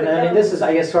 Because No, it's and the I mean, this is,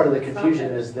 county. I guess, sort of the It's not confusion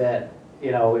finished. is that,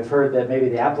 you know, we've heard that maybe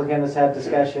the applicant has had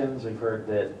discussions, we've heard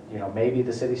that, you know, maybe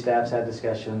the city staff's had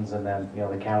discussions, and then, you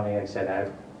know, the county, like I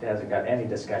said, hasn't got any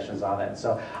discussions on it.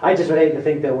 So I just would hate to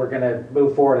think that we're gonna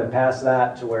move forward and pass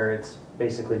that to where it's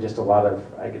basically just a lot of,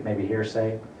 I could maybe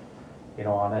hearsay, you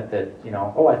know, on it that, you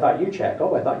know, oh, I thought you checked,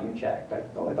 oh, I thought you checked,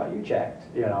 oh, I thought you checked,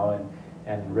 you know,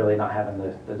 and really not having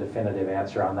the definitive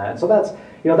answer on that. So that's,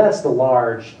 you know, that's the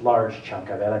large chunk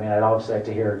of it. I mean, I'd obviously like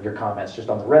to hear your comments just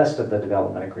on the rest of the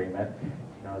development agreement,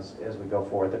 you know, as we go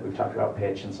forward, that we've talked about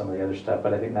pitch and some of the other stuff.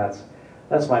 But I think that's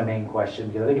my main question,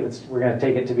 because I think if we're going to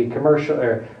take it to be commercial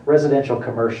or residential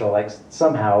commercial, like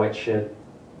somehow it should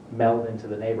meld into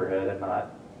the neighborhood and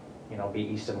not, you know, be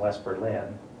East and West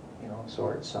Berlin, you know, of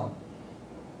sorts. So.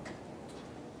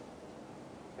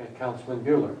 Okay, Councilman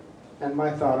Bueller. And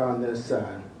my thought on this,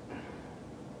 on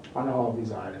all of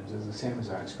these items, is the same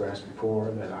as I expressed before,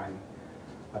 that I'm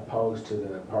opposed to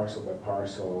the parcel by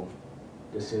parcel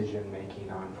decision-making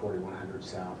on 4100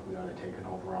 South, we ought to take an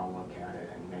overall look at it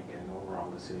and make an overall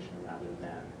decision rather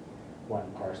than one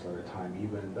parcel at a time,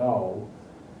 even though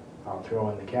I'll throw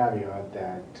in the caveat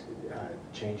that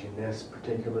changing this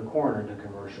particular corner to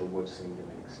commercial would seem to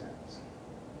make sense.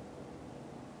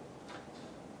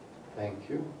 Thank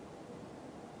you.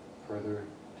 Further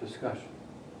discussion?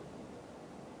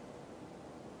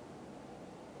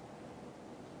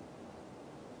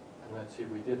 And let's see,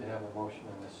 we did have a motion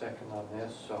and a second on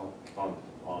this, so. On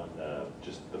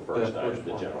just the first item,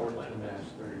 the one, general plan.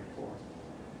 14-34.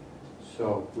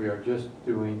 So we are just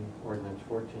doing ordinance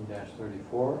 14-34.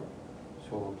 So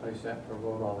we'll place that for a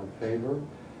vote. All in favor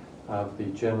of the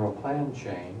general plan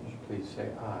change, please say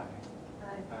aye.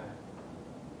 Aye.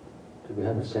 Do we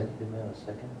have a second? Did we have a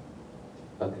second?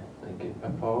 Okay, thank you.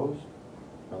 Opposed?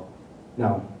 No.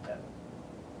 No.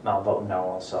 I'll vote no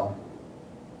also.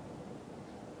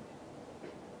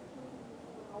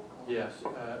 Yes.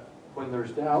 When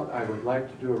there's doubt, I would like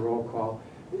to do a roll call.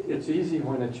 It's easy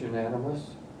when it's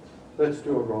unanimous. Let's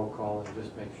do a roll call and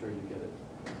just make sure you get it.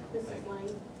 Mrs.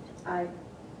 Lane? Aye.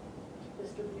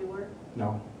 Mr. Bueller?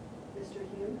 No. Mr.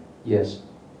 Hume? Yes.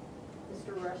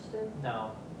 Mr. Rushton?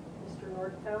 No. Mr.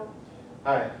 Nordfeld?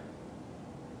 Aye.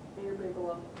 Mayor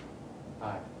Bigelow?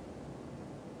 Aye.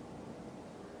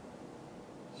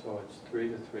 So it's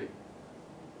 3-3.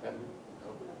 And,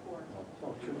 oh,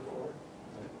 2-4.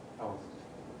 Oh,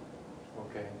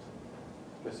 okay.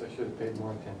 Guess I should have paid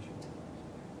more attention.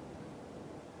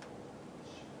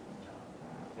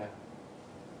 Yeah.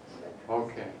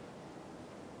 Okay.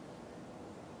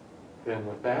 Then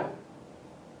with that,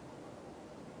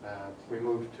 we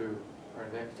move to our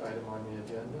next item on the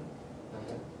agenda.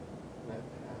 Okay. That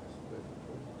passed with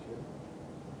 42.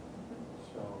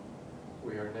 So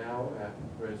we are now at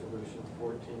resolution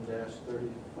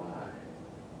 14-35.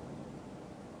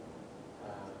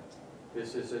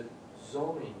 This is a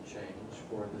zoning change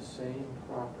for the same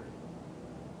property.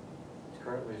 It's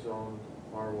currently zoned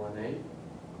R18,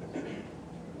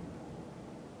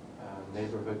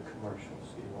 neighborhood commercial,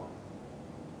 C1.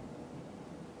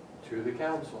 To the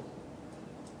council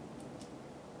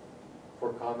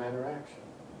for comment or action.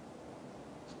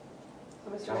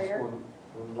 So, Mr. Mayor,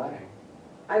 Councilwoman Lang.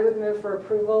 I would move for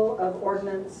approval of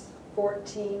ordinance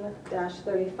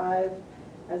 14-35,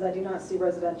 as I do not see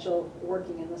residential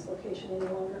working in this location any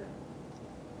longer.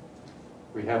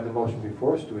 We have the motion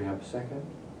before us. Do we have a second?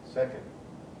 Second.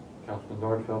 Councilman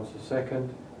Nordfeld's the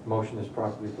second. Motion is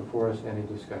properly before us. Any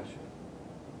discussion?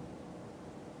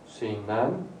 Seeing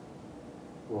none,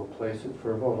 we'll place it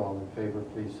for a vote. All in favor,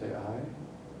 please say aye.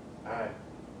 Aye.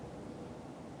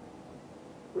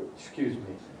 Excuse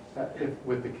me.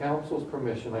 With the council's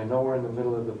permission, I know we're in the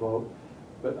middle of the vote,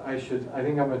 but I think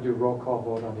I'm going to do roll call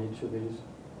vote on each of these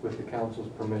with the council's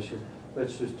permission.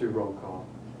 Let's just do roll call.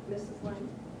 Mrs. Lane?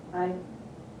 Aye.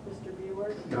 Mr.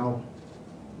 Bueller? No.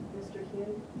 Mr.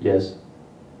 Hume? Yes.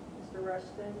 Mr.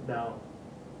 Rushton? No.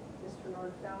 Mr.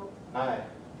 Nordfeld? Aye.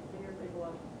 Mayor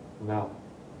Bigelow? No.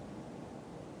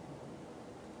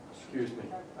 Excuse me.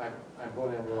 I'm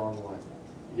voting on the wrong one.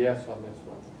 Yes on this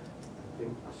one.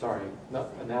 Sorry,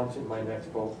 not announcing my next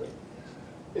vote.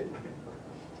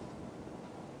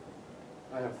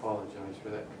 I apologize for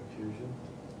that confusion.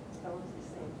 That was the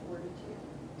same 42.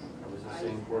 It was the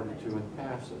same 42 and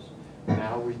passes.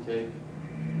 Now we take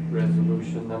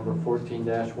resolution number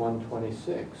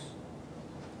 14-126,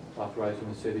 authorizing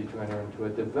the city to enter into a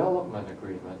development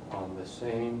agreement on the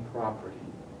same property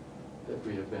that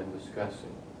we have been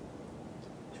discussing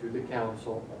to the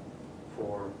council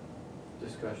for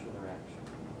discussion or action.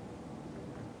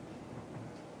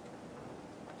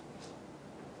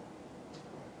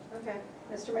 Okay,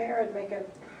 Mr. Mayor, I'd make a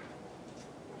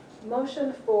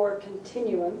motion for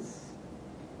continuance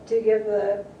to give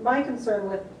my concern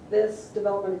with this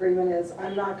development agreement is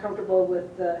I'm not comfortable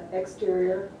with the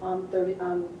exterior on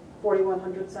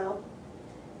 4100 South.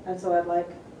 And so I'd like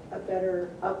a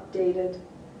better updated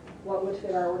what would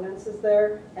fit our ordinances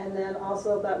there. And then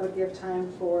also that would give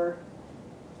time for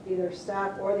either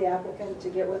staff or the applicant to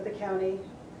get with the county.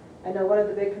 I know one of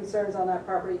the big concerns on that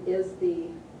property is the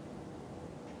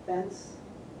fence,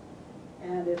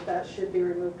 and if that should be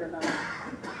removed or not.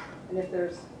 And if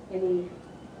there's any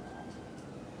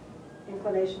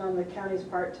inclination on the county's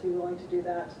part to be willing to do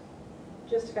that,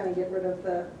 just to kind of get rid of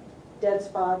the dead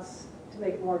spots, to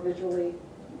make it more visually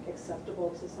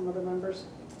acceptable to some of the members.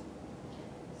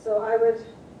 So I would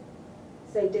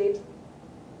say date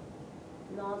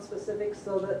non-specific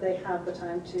so that they have the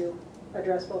time to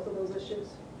address both of those issues.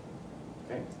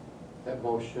 Okay, that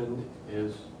motion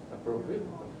is appropriate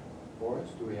for us.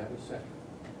 Do we have a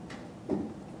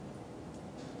second?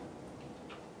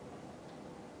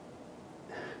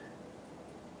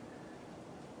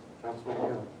 Councilman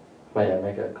Hill. May I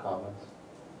make a comment?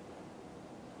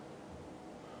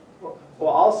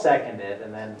 Well, I'll second it,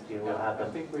 and then you will have I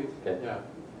the, think we, Okay. yeah,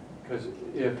 because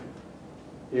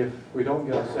if we don't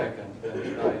get a second, then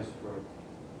it dies for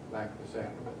lack of a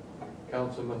second.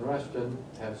 Councilman Rushton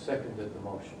has seconded the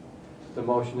motion. The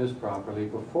motion is properly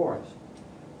before us.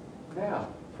 Now,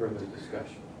 further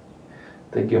discussion.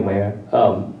 Thank you, Mayor.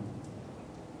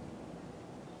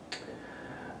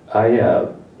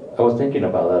 I was thinking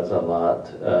about that a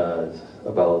lot,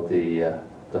 about the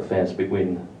fence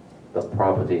between the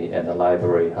property and the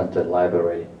library, Hunter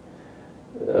Library.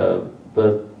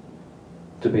 But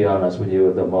to be honest with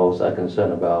you, the most I'm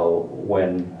concerned about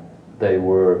when they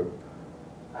were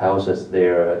houses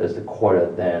there is the quarter,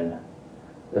 then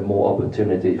the more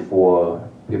opportunity for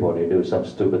people to do some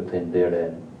stupid thing there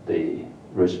than the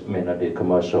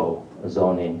commercial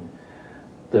zoning.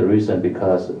 The reason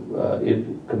because if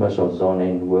commercial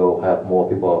zoning will have more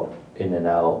people in and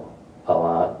out a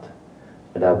lot,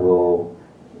 and that will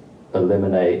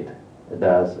eliminate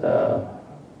that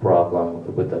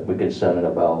problem with we're concerned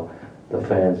about the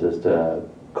fences, the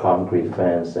concrete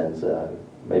fence, and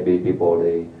maybe people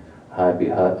they hide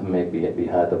behind, maybe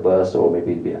behind the bus or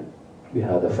maybe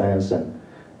behind the fence and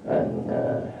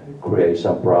create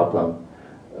some problem.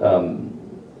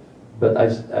 But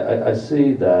I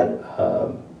see that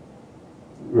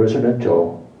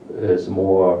residential is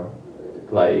more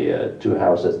like 2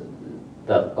 houses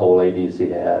that old lady she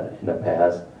had in the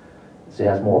past. She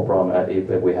has more problem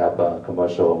if we have a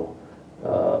commercial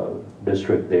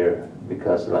district there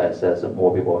because, like I said,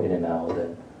 more people in and out.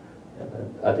 And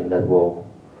I think that will.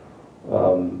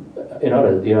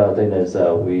 The other thing is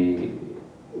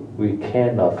we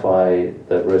cannot find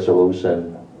the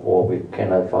resolution, or we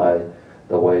cannot find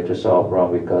the way to solve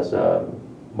problem because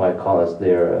my colleagues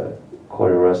there,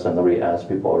 Corey Russ, and we ask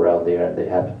people around there, and they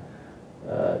have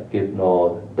give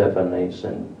no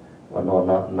definition or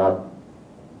not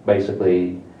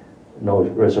basically no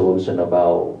resolution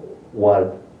about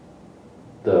what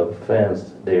the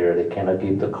fence there. They cannot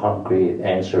give the concrete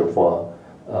answer for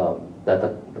that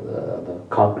the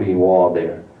concrete wall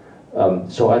there.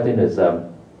 So I think it's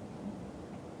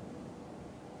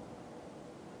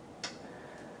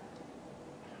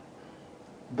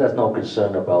there's no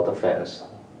concern about the fence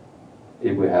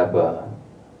if we have a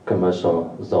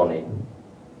commercial zoning.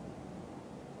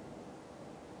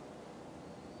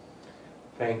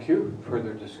 Thank you.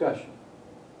 Further discussion.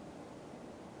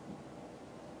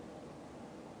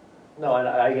 no, and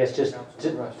I guess just,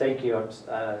 Councilman Rush. thank you.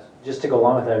 Just to go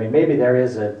along with that, I mean, maybe there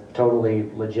is a totally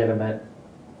legitimate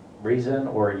reason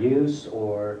or use,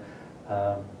 or,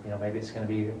 maybe it's gonna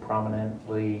be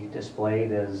prominently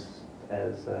displayed as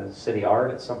city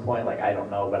art at some point, like, I don't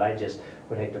know, but I just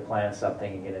would hate to plan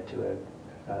something and get into a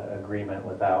agreement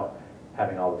without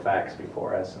having all the facts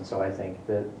before us. And so I think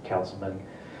that Councilman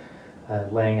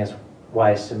Lang is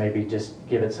wise to maybe just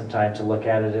give it some time to look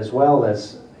at it, as well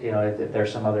as, if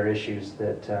there's some other issues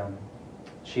that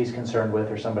she's concerned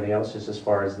with, or somebody else, just as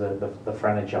far as the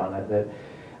frontage on it, that,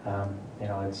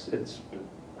 it's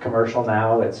commercial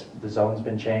now, the zone's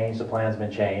been changed, the plan's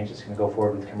been changed, it's gonna go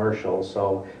forward with commercial.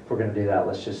 So if we're gonna do that,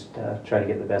 let's just try to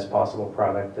get the best possible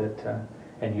product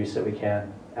and use that we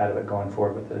can out of it going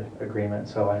forward with the agreement.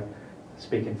 So I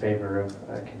speak in favor of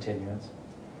continuance.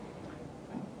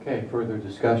 Okay, further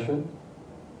discussion?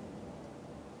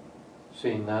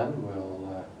 Seeing none,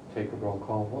 we'll take a roll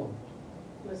call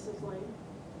vote. Mrs. Lane?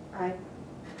 Aye.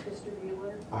 Mr.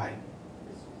 Bueller? Aye.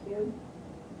 Mr. Hume?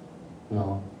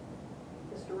 No.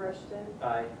 Mr. Rushton?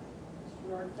 Aye. Mr.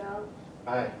 Nordfeld?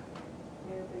 Aye.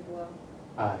 Mayor Bigelow?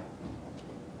 Aye.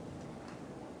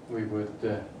 We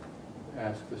would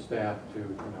ask the staff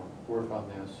to, work on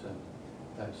this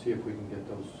and see if we can get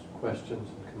those questions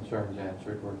and concerns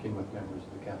answered, working with members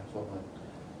of the council.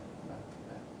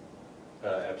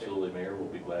 Absolutely, Mayor, we'll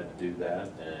be glad to do that,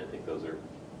 and I think those are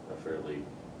fairly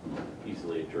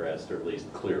easily addressed, or at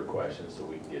least clear questions, so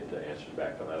we can get the answers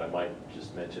back on that. I might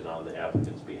just mention on the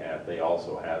applicant's behalf, they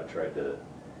also have tried to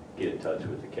get in touch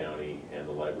with the county and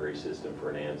the library system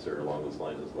for an answer along those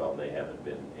lines as well, and they haven't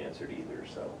been answered either,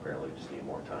 so apparently we just need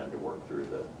more time to work through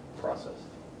the process.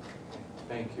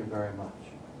 Thank you very much.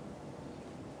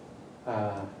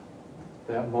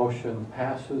 That motion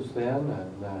passes then,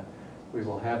 and we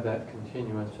will have that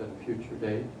continuance at a future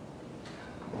date.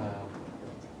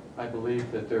 I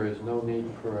believe that there is no need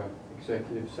for an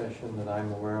executive session that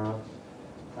I'm aware of,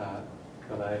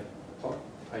 but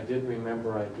I did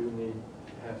remember I do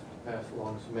have to pass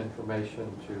along some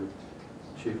information to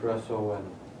Chief Russo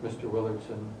and Mr.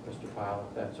 Willardson, Mr. Pyle,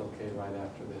 if that's okay, right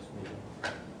after this meeting.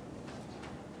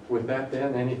 With that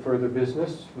then, any further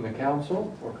business from the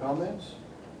council or comments?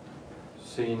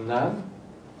 Seeing none,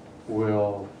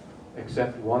 we'll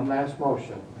accept one last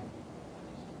motion.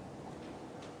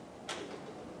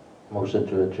 Motion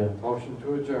to adjourn. Motion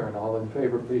to adjourn. All in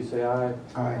favor, please say aye.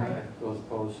 Aye. Those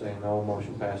opposed say no.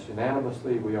 Motion passed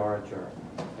unanimously. We are adjourned.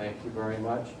 Thank you very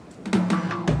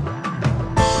much.